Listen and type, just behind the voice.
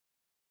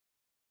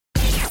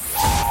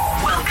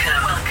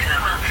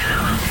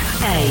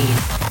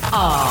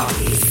ARC,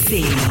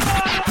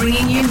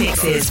 bringing you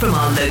mixes from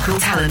our local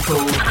talent pool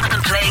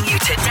and playing you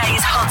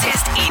today's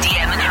hottest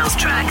EDM and house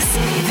tracks.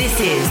 This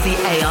is the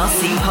ARC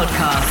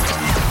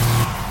podcast.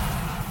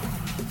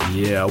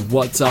 Yeah,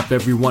 what's up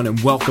everyone, and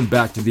welcome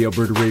back to the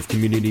Alberta Rave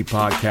Community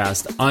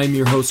Podcast. I'm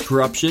your host,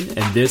 Corruption,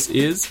 and this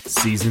is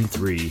Season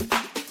 3.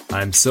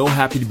 I'm so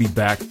happy to be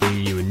back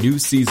bringing you a new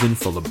season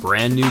full of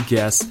brand new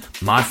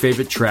guests, my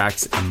favorite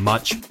tracks, and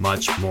much,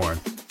 much more.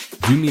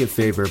 Do me a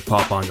favor,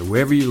 pop on to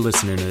wherever you're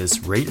listening to this,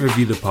 rate and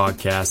review the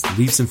podcast,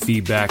 leave some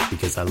feedback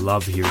because I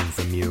love hearing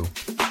from you.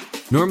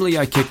 Normally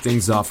I kick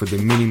things off with a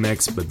mini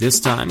mix, but this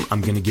time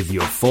I'm going to give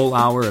you a full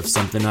hour of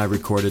something I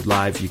recorded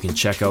live. You can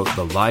check out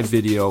the live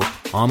video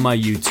on my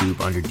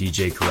YouTube under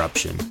DJ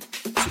Corruption.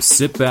 So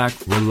sit back,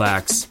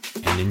 relax,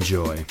 and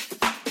enjoy.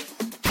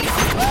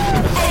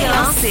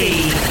 ARC,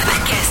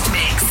 the guest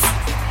mix.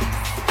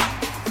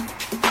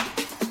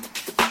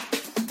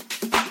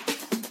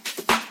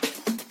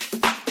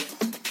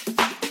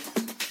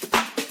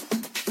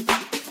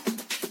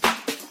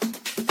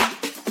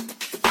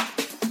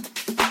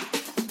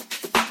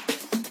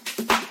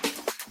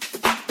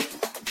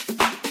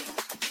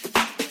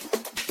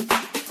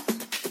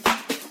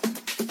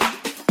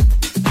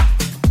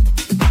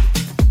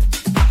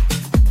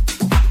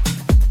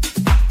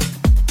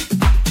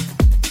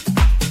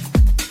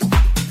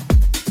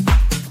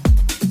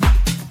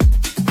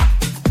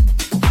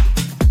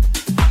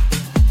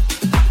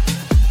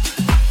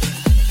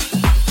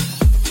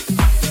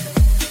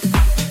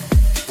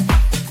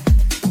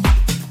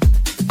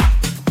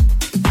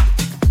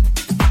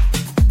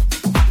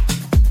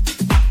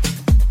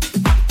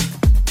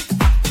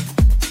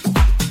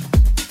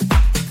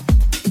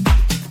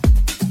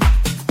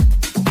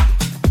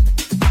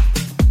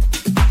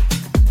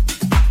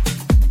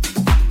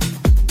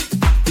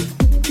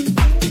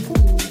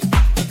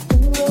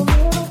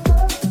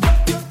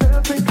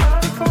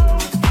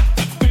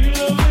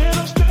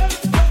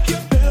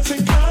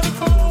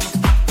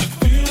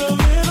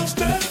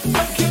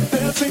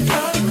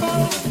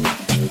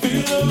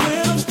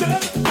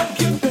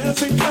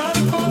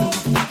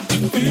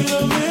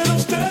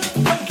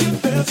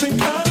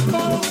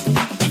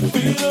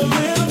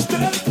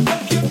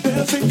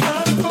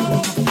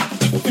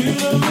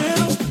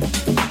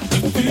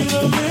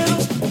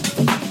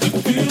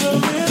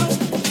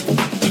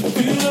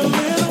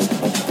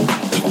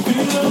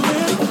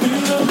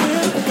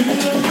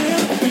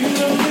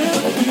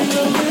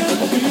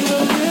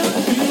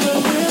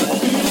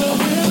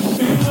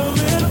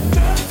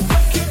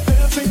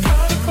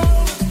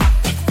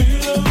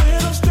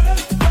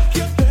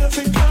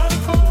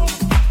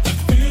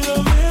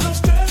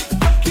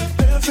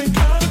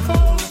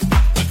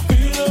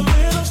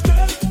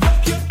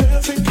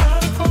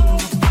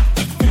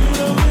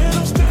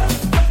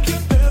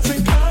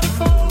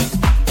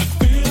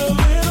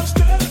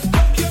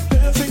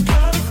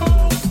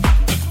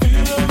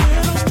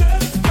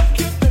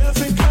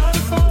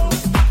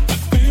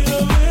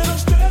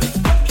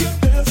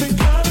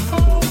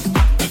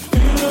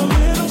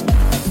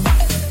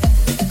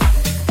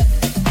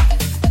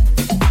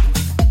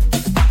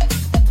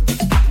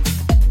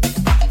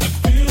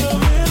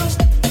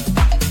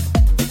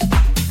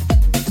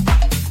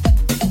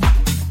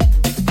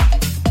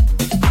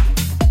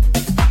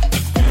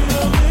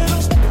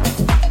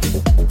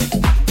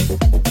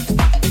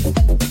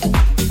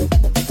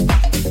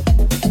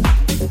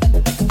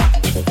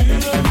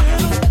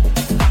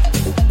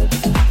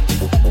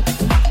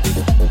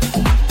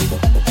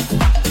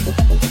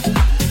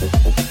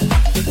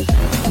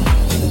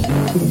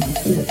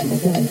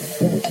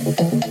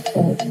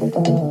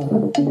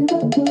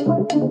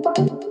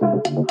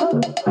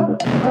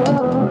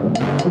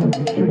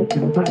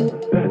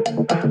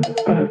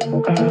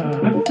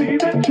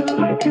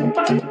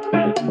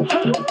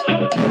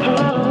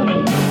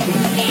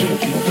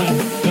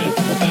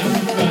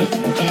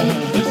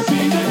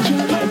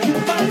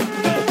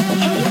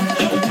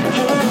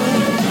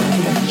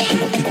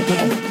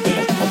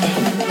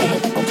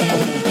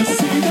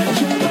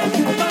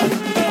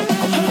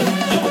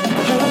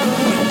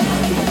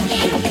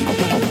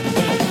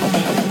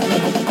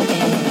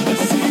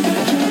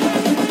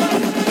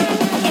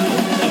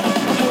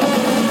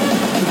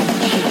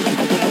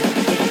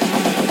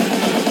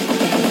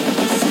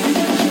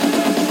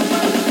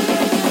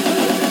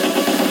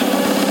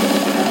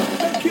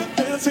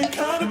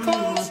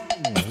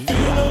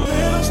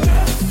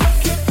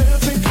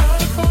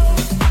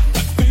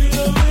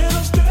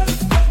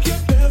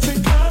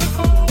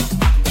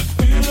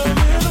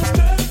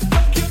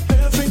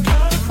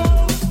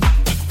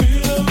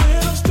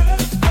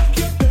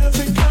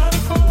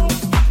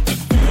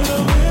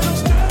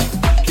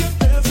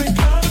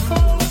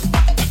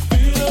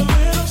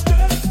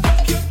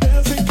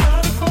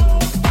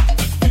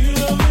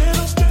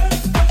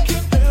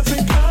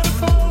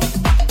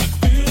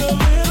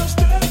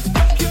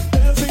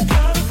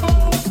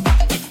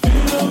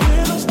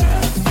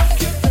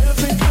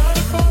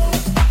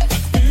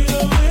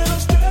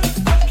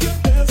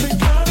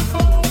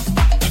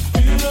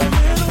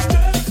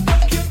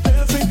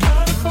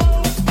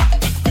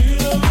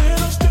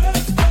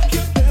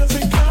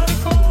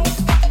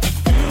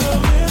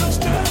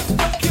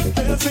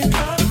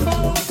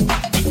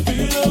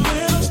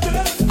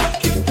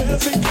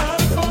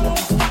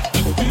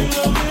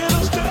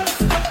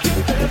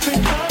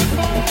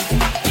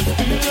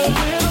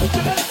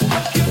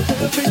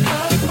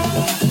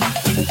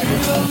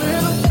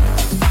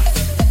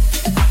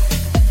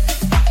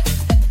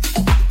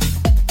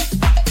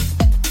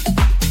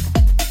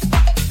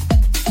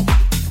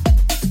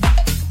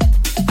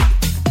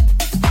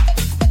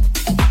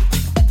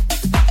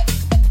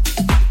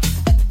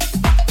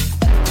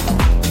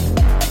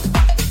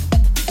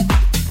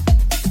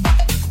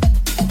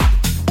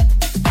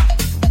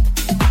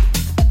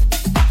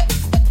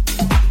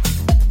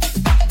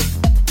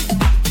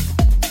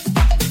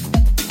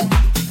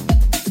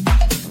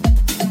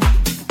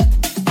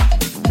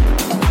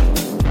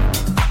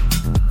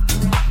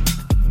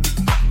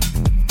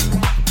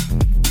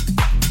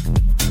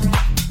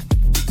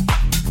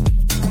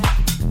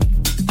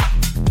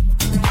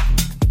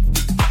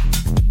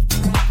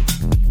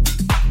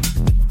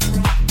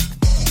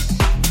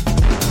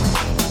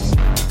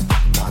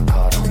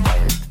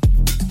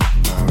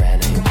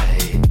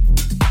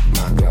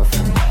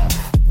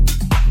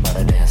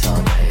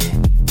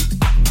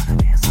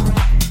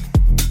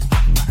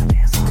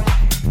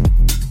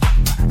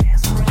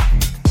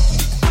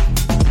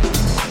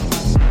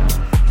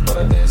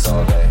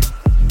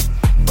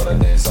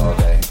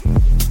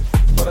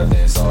 I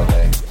dance all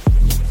day.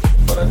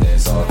 But I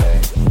dance all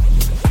day.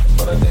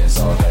 But I dance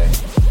all day.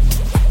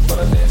 But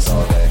I dance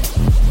all day.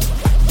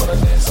 But I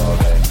dance all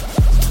day.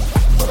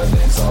 But I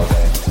dance all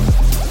day.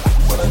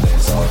 But I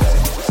dance all day.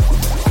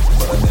 But I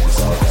dance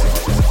all day.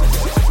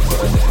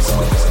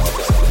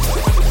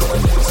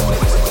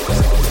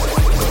 But I dance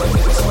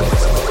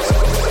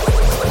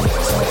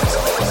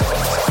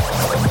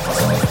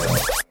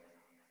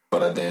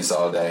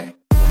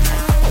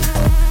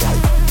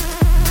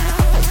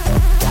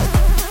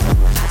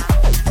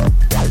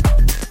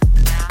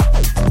all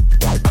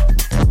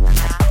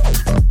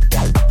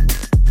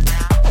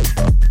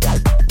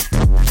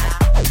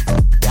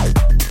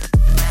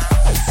day. But I dance all day. But I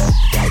dance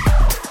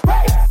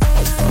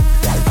all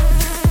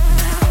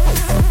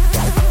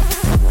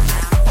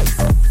day.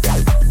 But I dance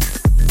all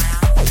day.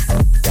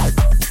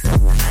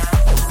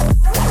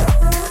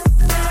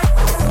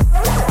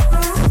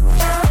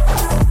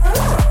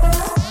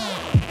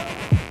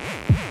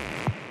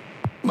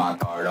 My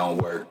car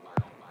don't work,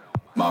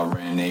 my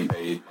rent ain't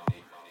paid,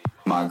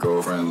 my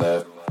girlfriend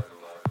left, but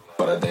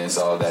I dance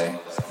all day,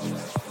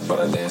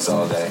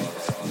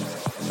 but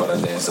I dance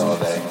all day, but I dance all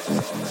day,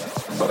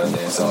 but I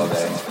dance all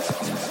day,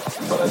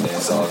 but I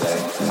dance all day,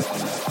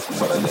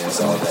 but I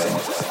dance all day,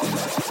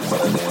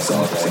 but I dance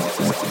all day,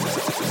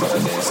 but I dance all day, but I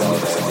dance all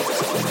day,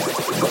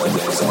 but I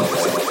dance all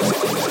day,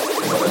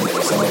 but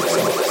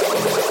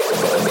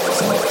I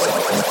dance all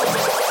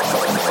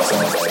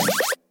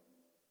day,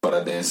 but I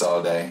dance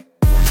all day.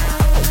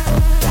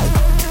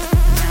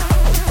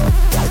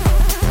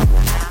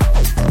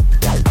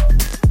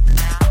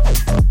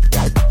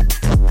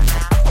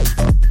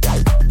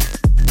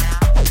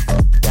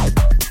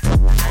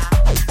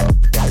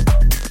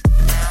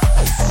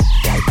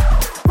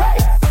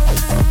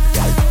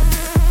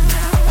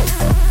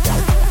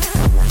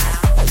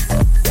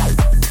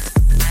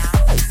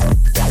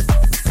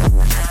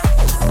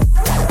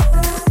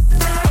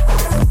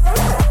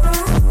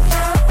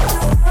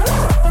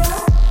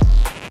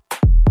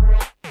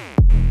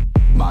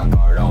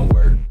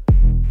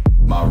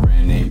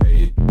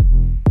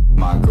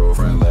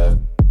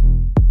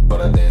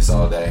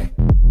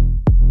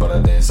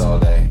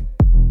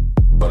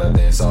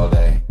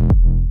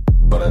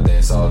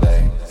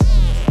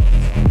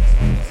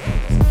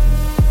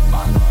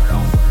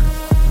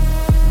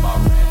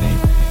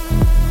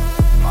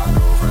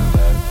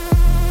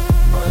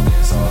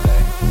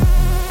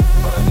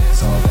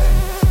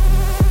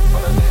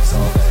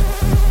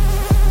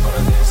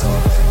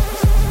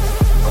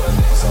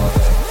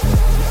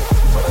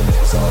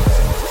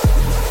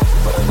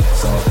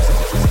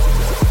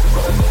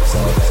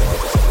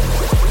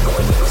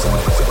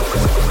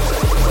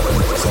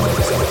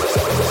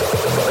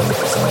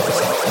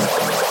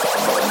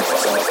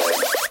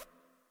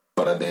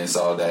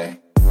 All day.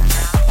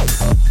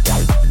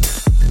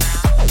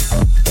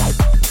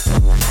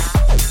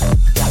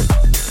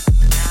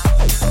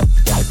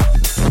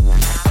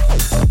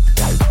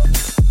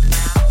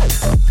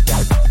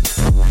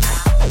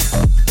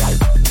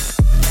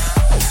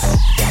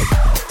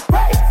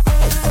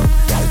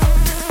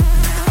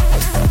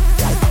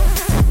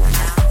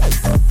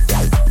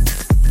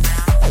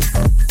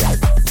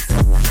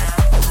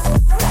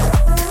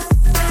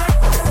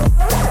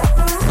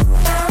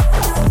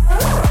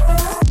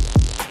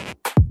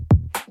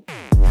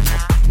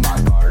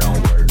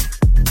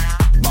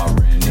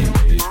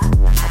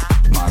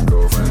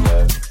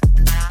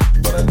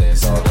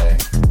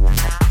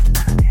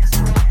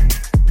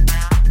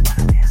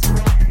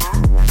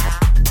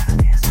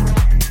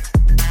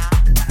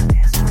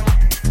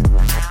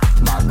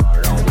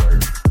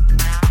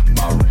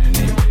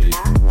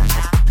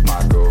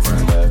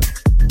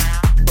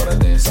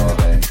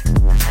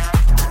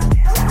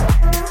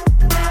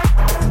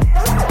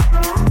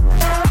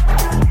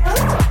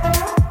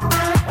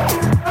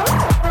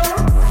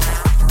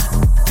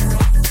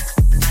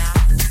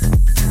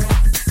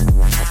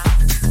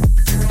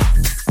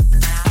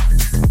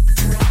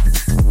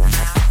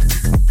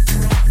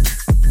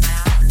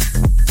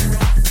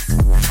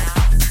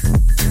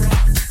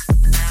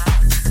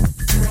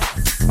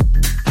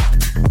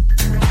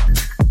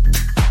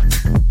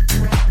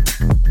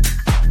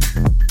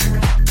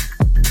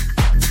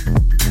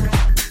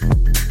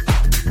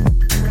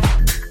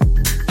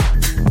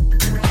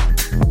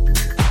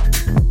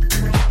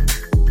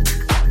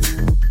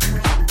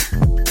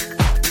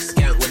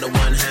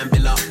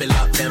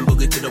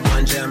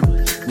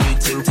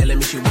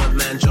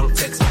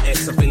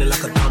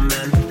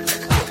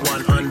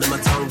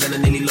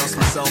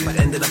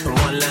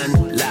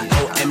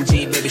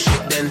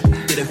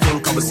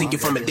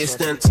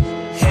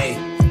 Hey,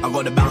 I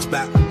gotta bounce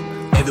back.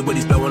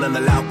 Everybody's blowing on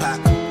the loud pack.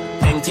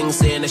 Painting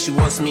saying that she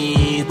wants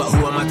me, but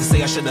who am I to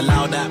say I should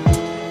allow that?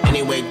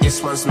 Anyway,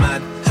 this one's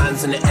mad.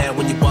 Hands in the air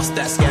when you bust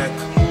that skank.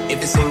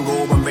 If it's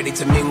single, I'm ready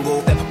to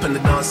mingle. Step up in the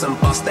dance and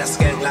bust that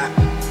skank like.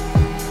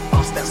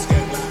 Bust that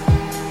skank like.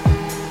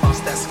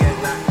 Bust that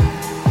skank like.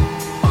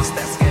 Bust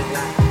that skank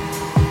like.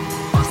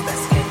 Bust that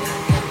skank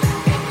like.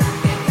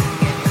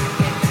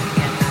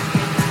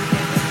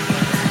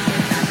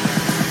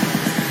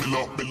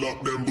 Bill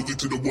up, then boogie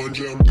to the one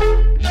jam.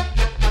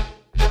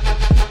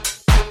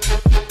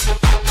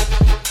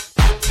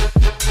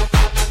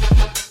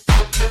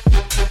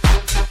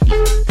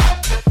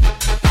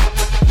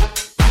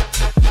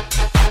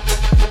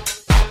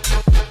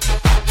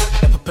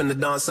 The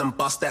dance and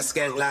bust that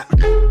skank like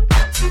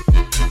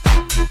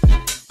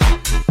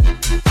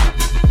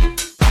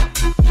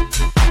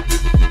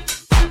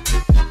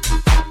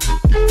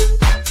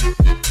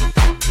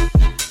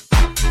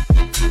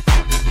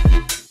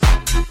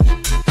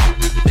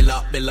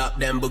Bill up,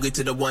 then boogie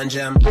to the one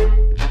jam.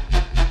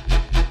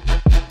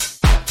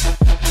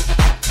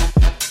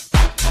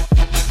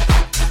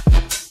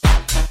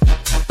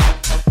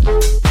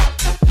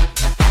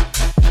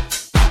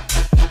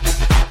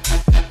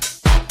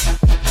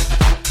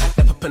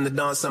 The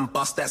dance and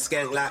bust that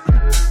skank like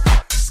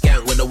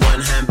skank with the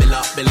one hand, bill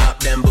up,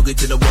 then boogie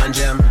to the one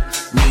jam.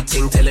 New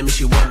ting telling me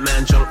she want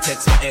man, drunk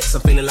text my ex,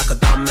 I'm feeling like a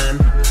dumb man.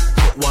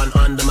 Put one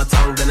under my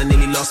tongue, then I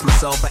nearly lost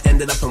myself, I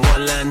ended up in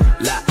one land.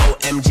 Like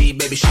OMG,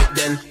 baby shit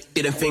then,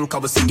 didn't think I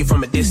was seeing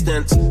from a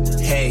distance.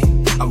 Hey,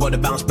 I gotta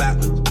bounce back,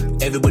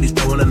 everybody's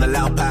throwing on a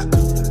loud pack.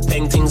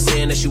 Painting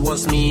saying that she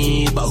wants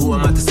me, but who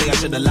am I to say I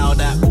should allow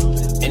that?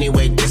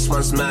 Anyway, this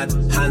one's mad,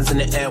 hands in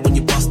the air when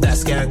you bust that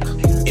skank.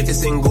 If you're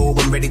single,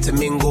 I'm ready to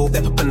mingle.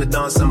 Step up in the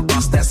dance and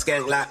bust that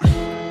skank like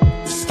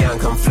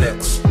skank and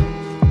flex,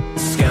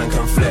 skank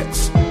and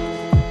flex,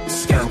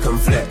 skank and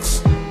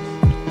flex,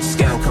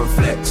 skank and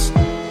flex,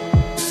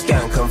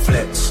 skank and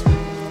flex,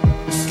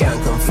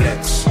 skank and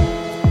flex,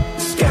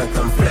 skank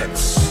and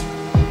flex.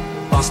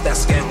 Bust that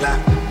skank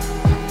like,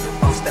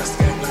 bust that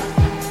skank like,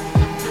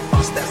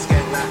 bust that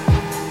skank like,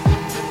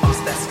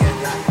 bust that skank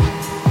like,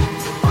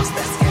 bust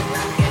that skank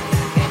like.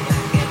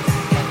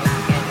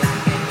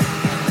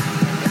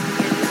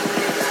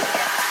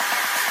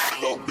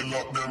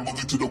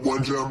 To the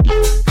one jam.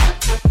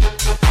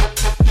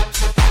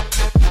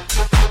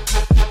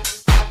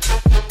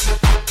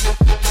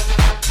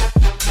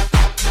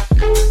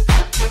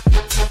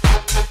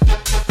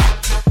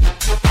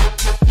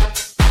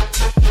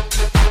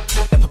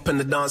 Step up in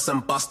the dance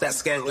and bust that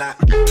skank like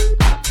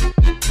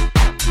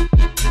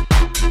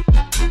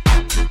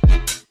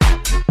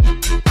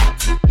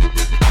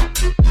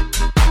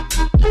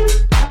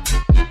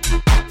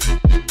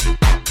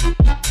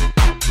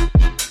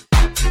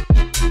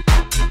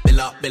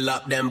bill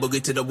up, then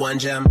boogie to the one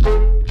jam.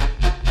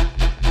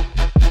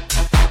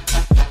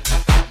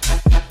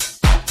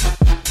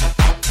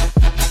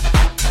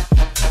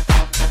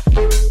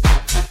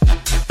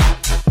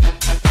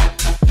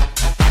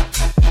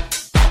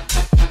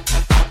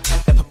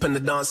 Step up in the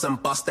dance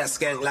and bust that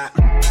skank like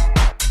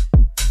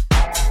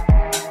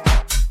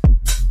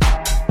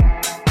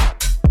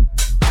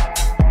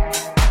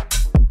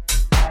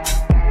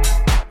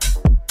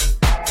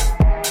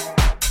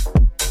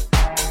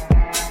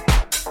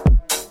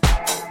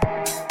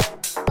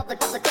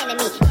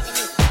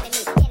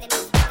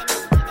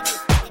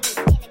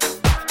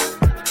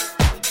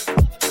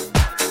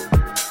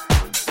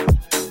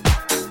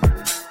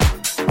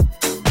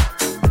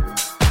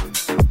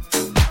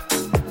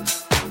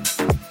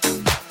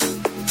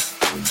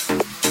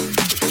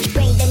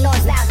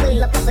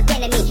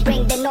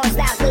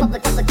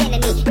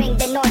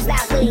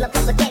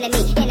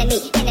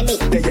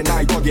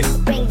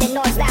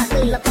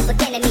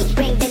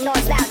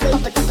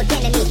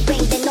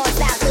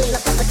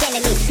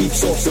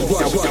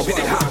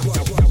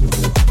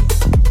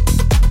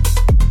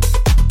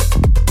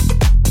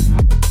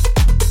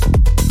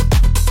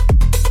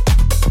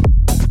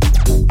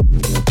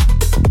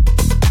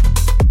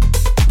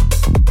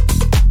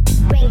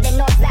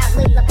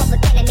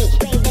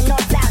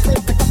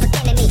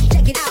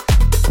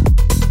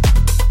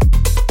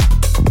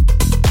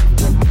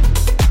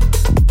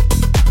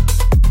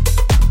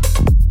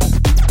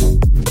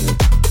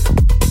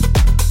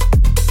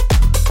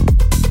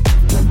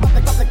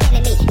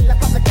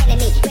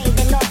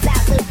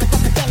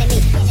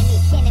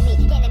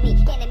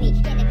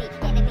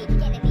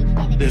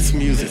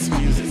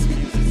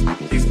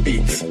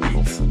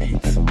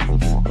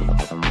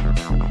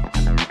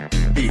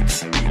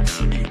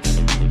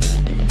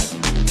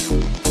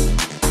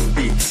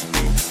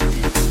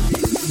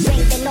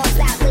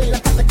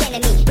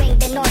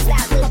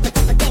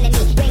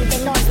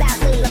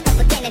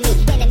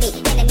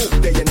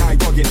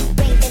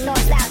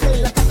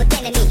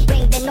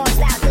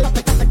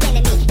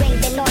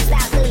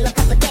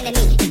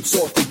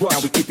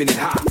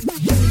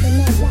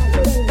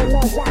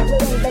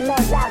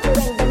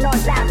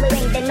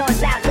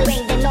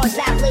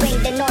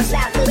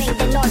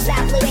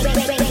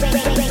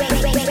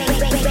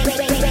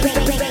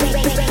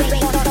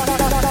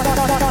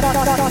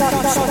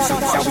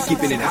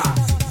keeping it hot.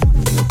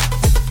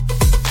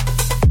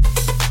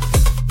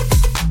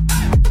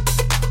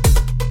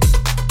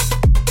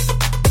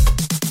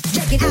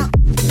 Check it out.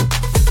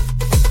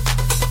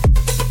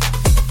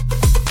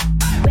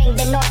 Bring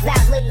the north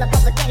south, little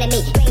public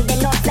enemy. Bring the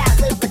north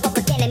south, little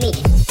public enemy.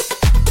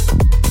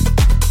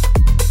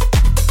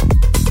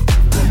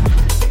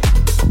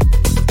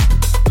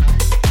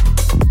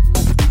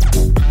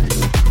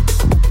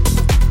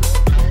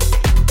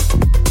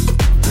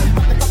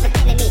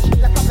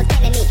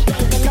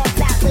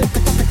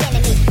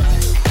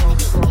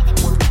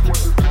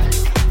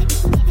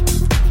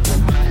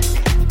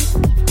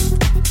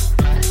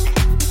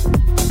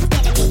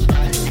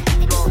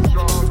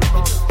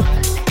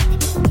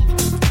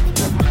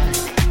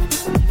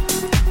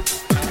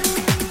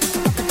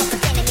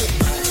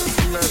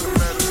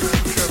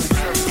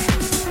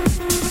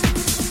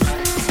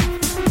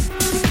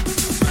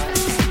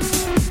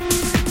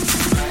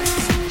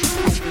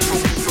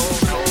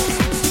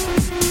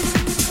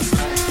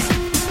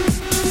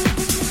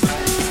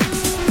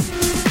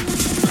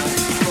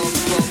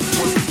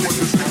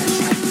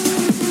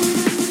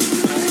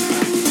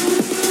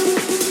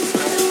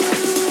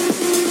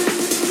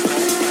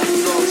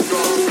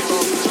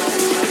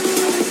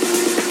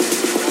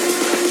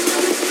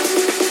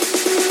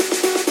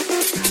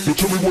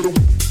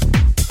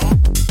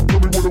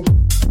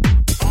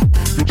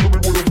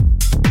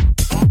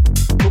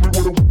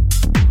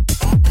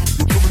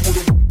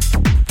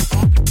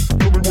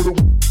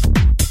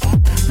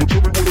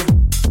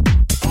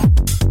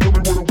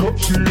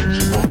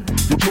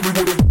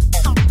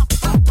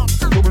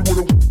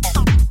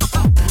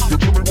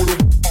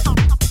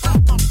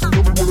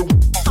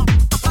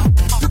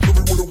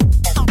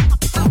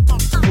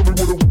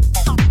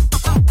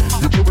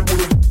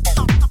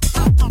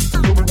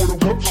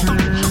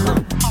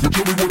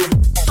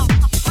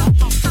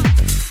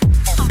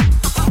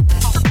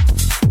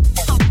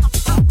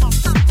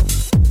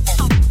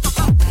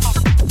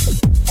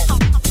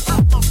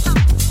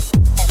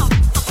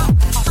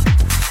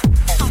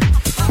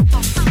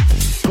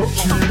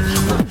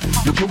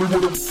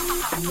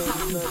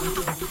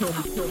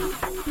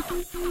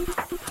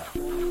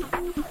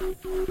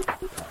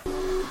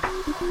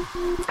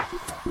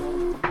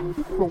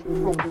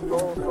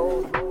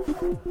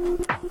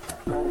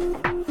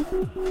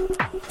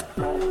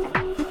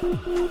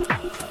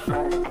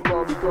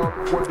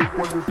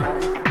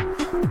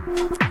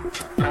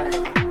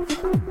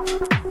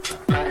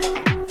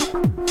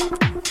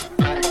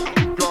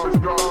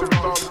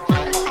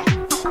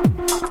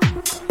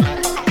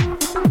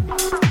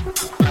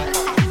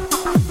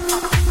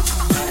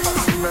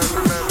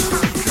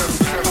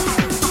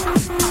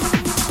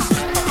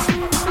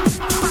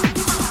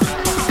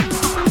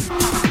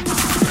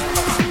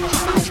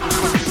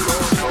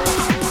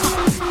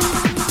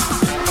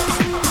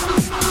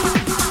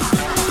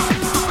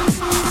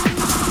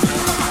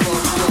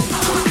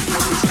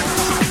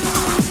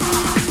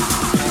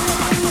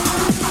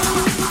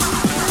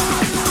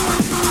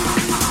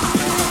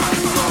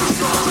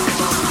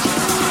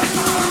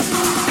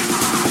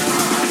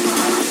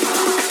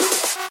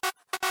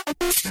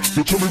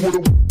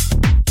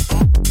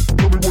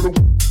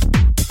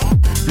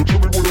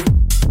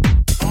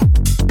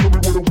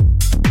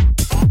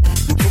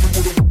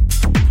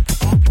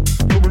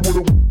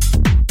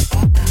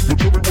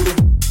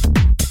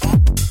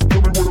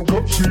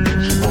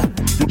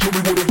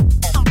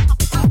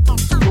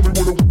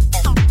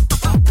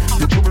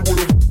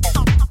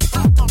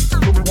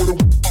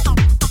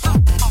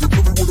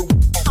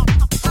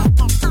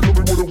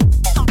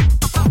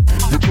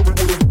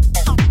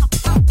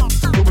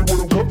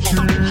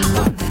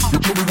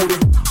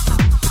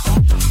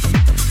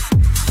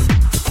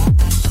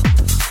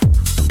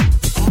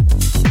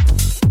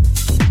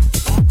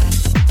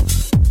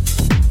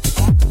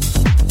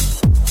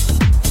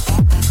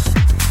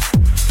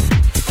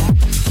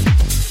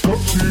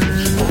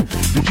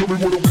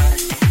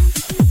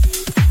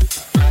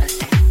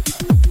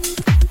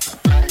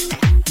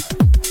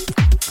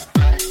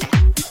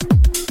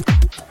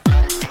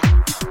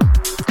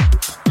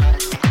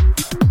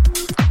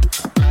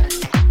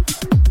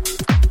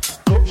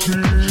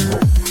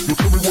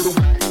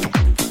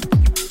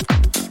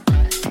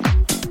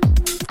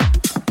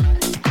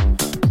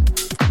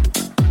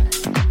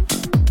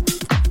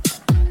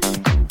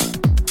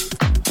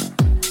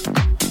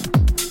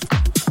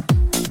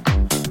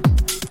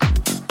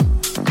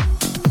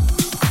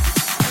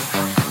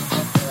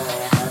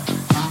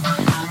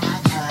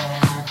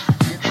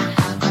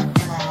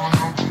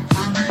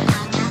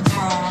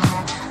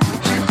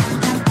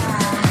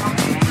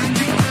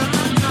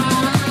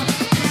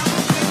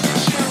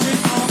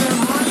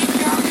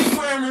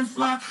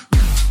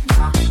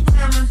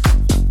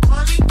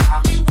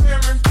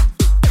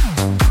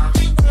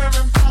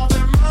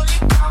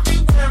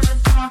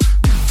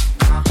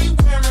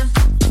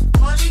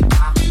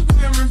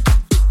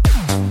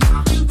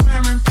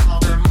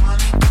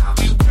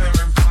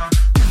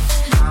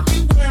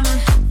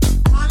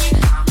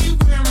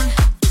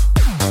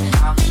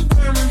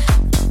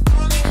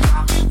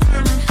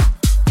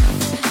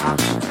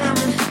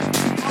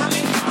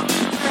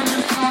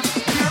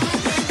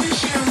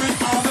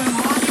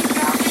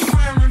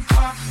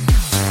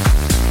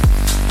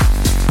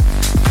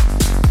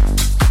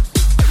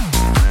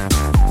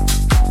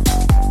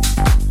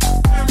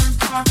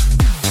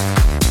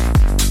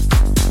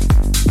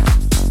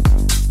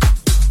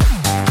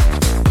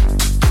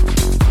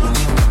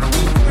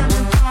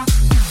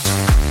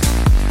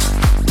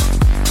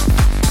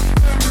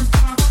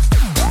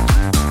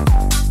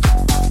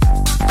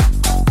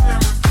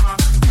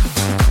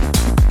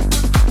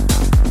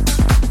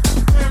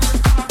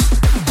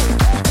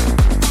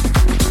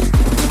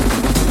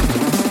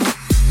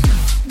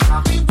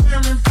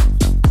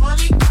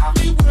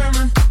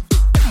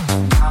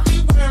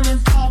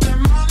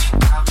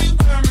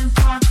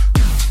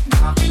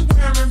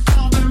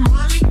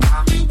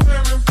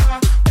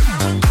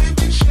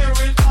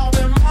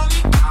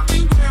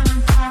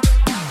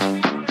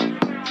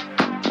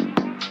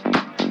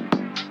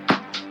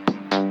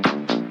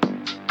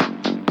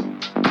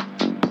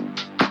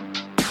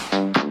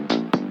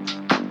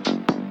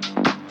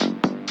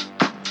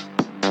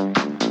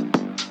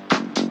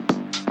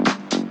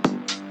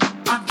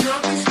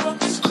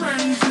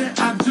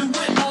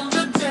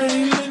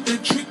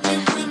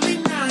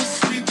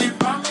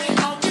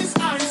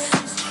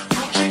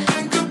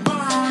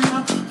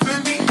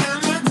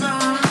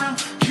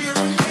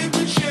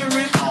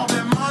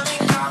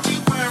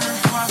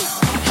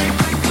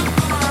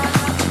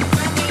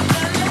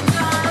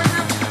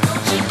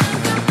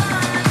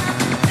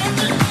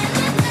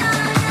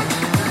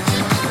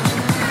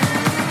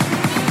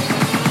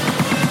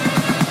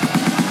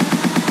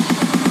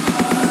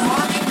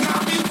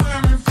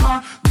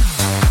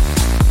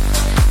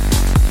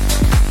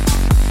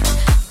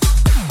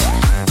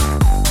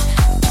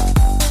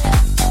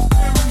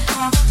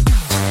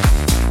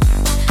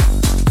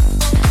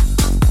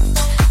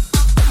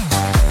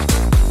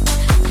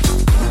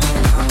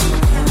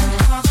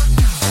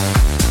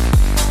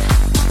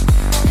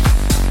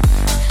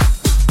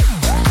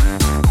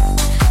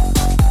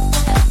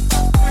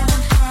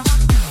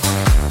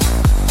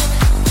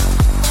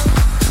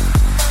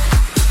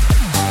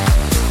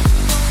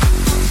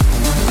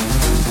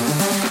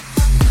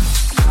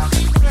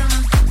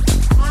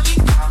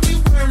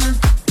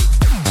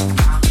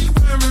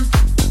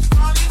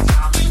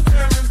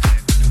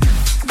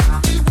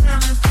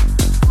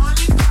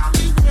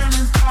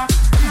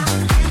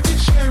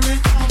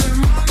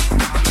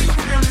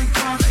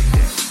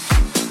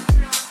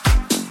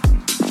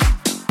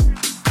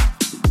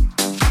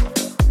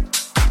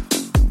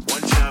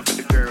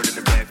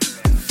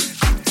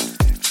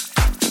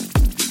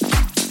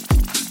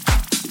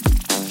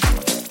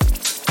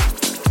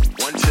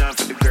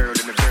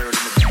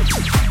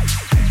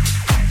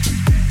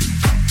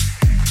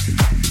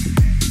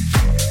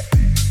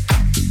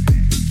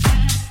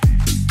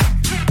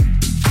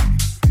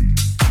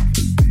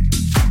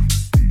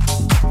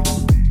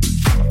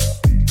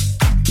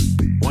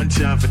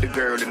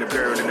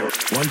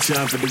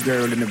 time for the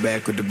girl in the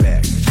back with the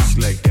back. Just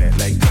like that,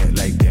 like that,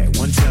 like that.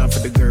 One time for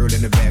the girl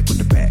in the back with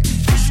the back.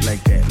 Just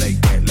like that,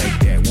 like that, like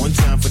that. One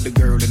time for the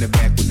girl in the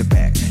back with the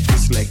back.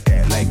 Just like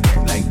that, like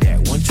that, like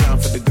that. One time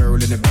for the girl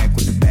in the back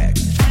with the back.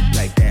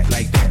 Like that,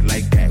 like that,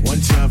 like that.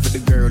 One time for the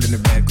girl in the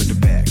back with the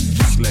back.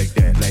 Just like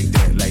that, like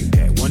that, like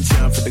that. One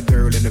time for the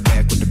girl in the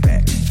back with the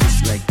back.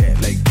 Just like that,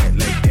 like that,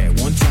 like that.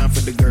 One time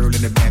for the girl in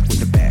the back with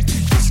the back.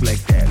 Just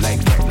like that, like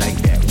that, like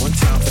that. One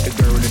time for the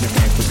girl in the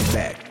back with the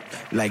back.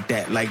 Like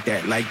that, like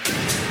that, like that.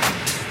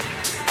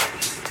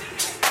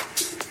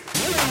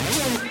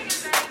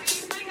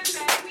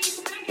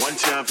 One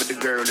time for the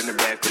girl in the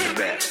back with the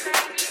back.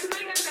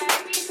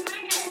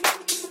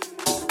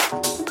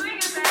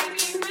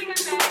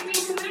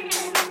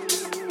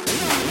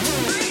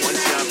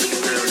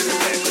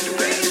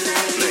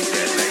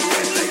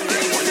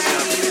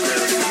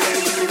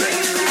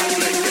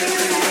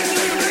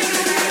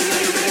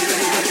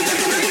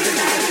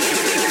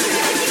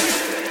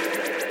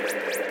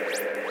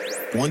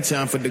 One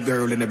time for the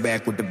girl in the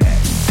back with the back.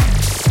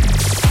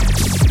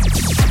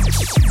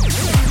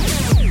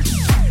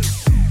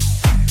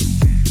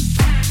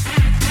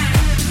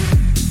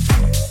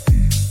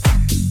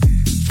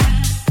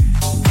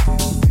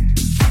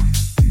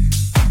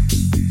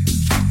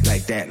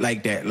 Like that,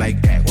 like that,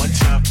 like that.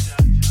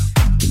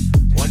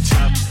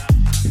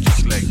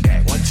 One time for the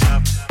girl in the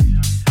back with the back. Like that, like that, like that. One time for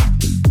the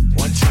girl in the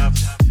back with the back. Like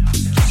that, like that, like that. One time, just like that.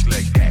 One time, just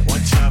like that.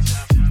 One time,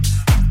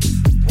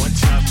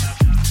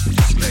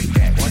 just like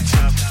that. One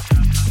time,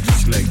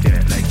 just like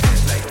that, like that, like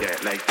that, like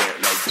that, like that, like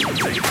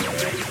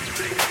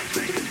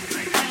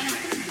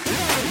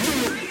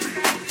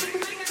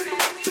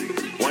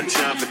that. One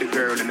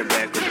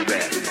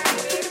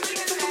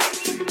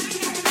time for the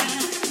girl in the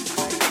back with the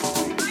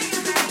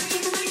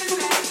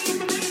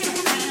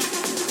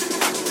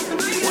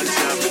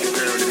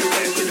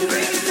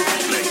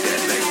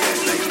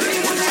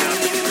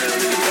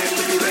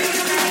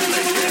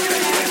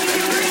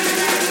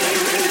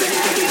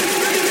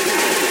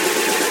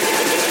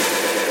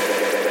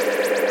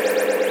back.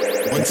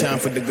 One time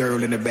for the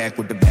girl in the back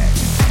with the back.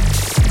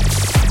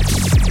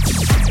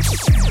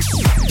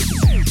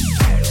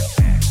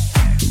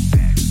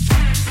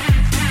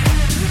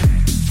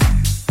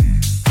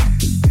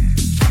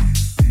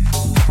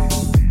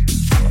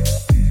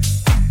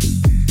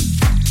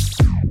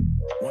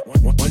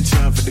 One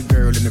time for the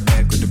girl in the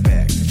back with the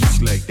back.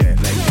 Just like that,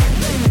 like that,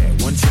 like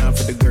that. One time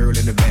for the girl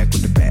in the back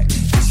with the back.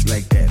 Just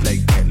like that,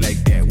 like that,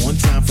 like that. One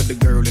time for the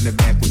girl in the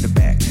back with the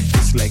back.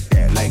 Just like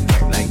that, like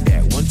that, like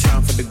that. One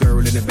time for the girl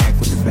in the back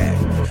with the back.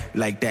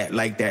 Like that,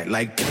 like that,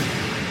 like that.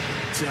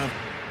 Time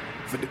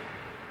for the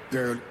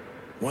girl.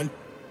 One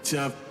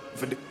time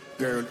for the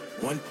girl.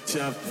 One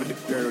time for the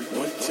girl.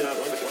 One time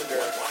for the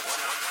girl.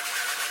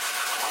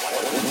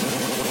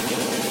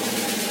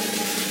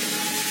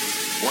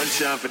 One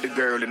time for the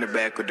girl in the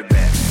back with the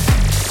back.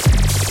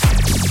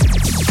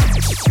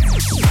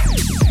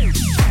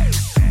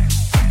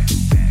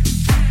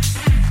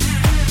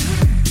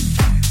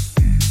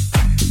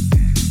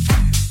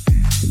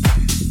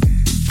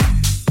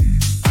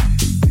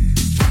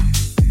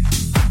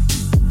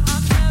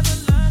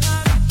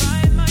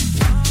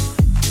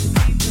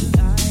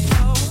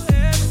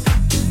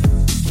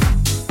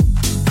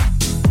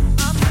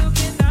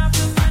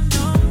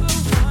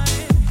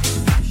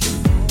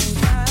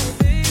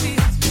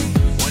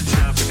 One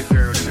time for the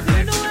girl in the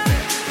back.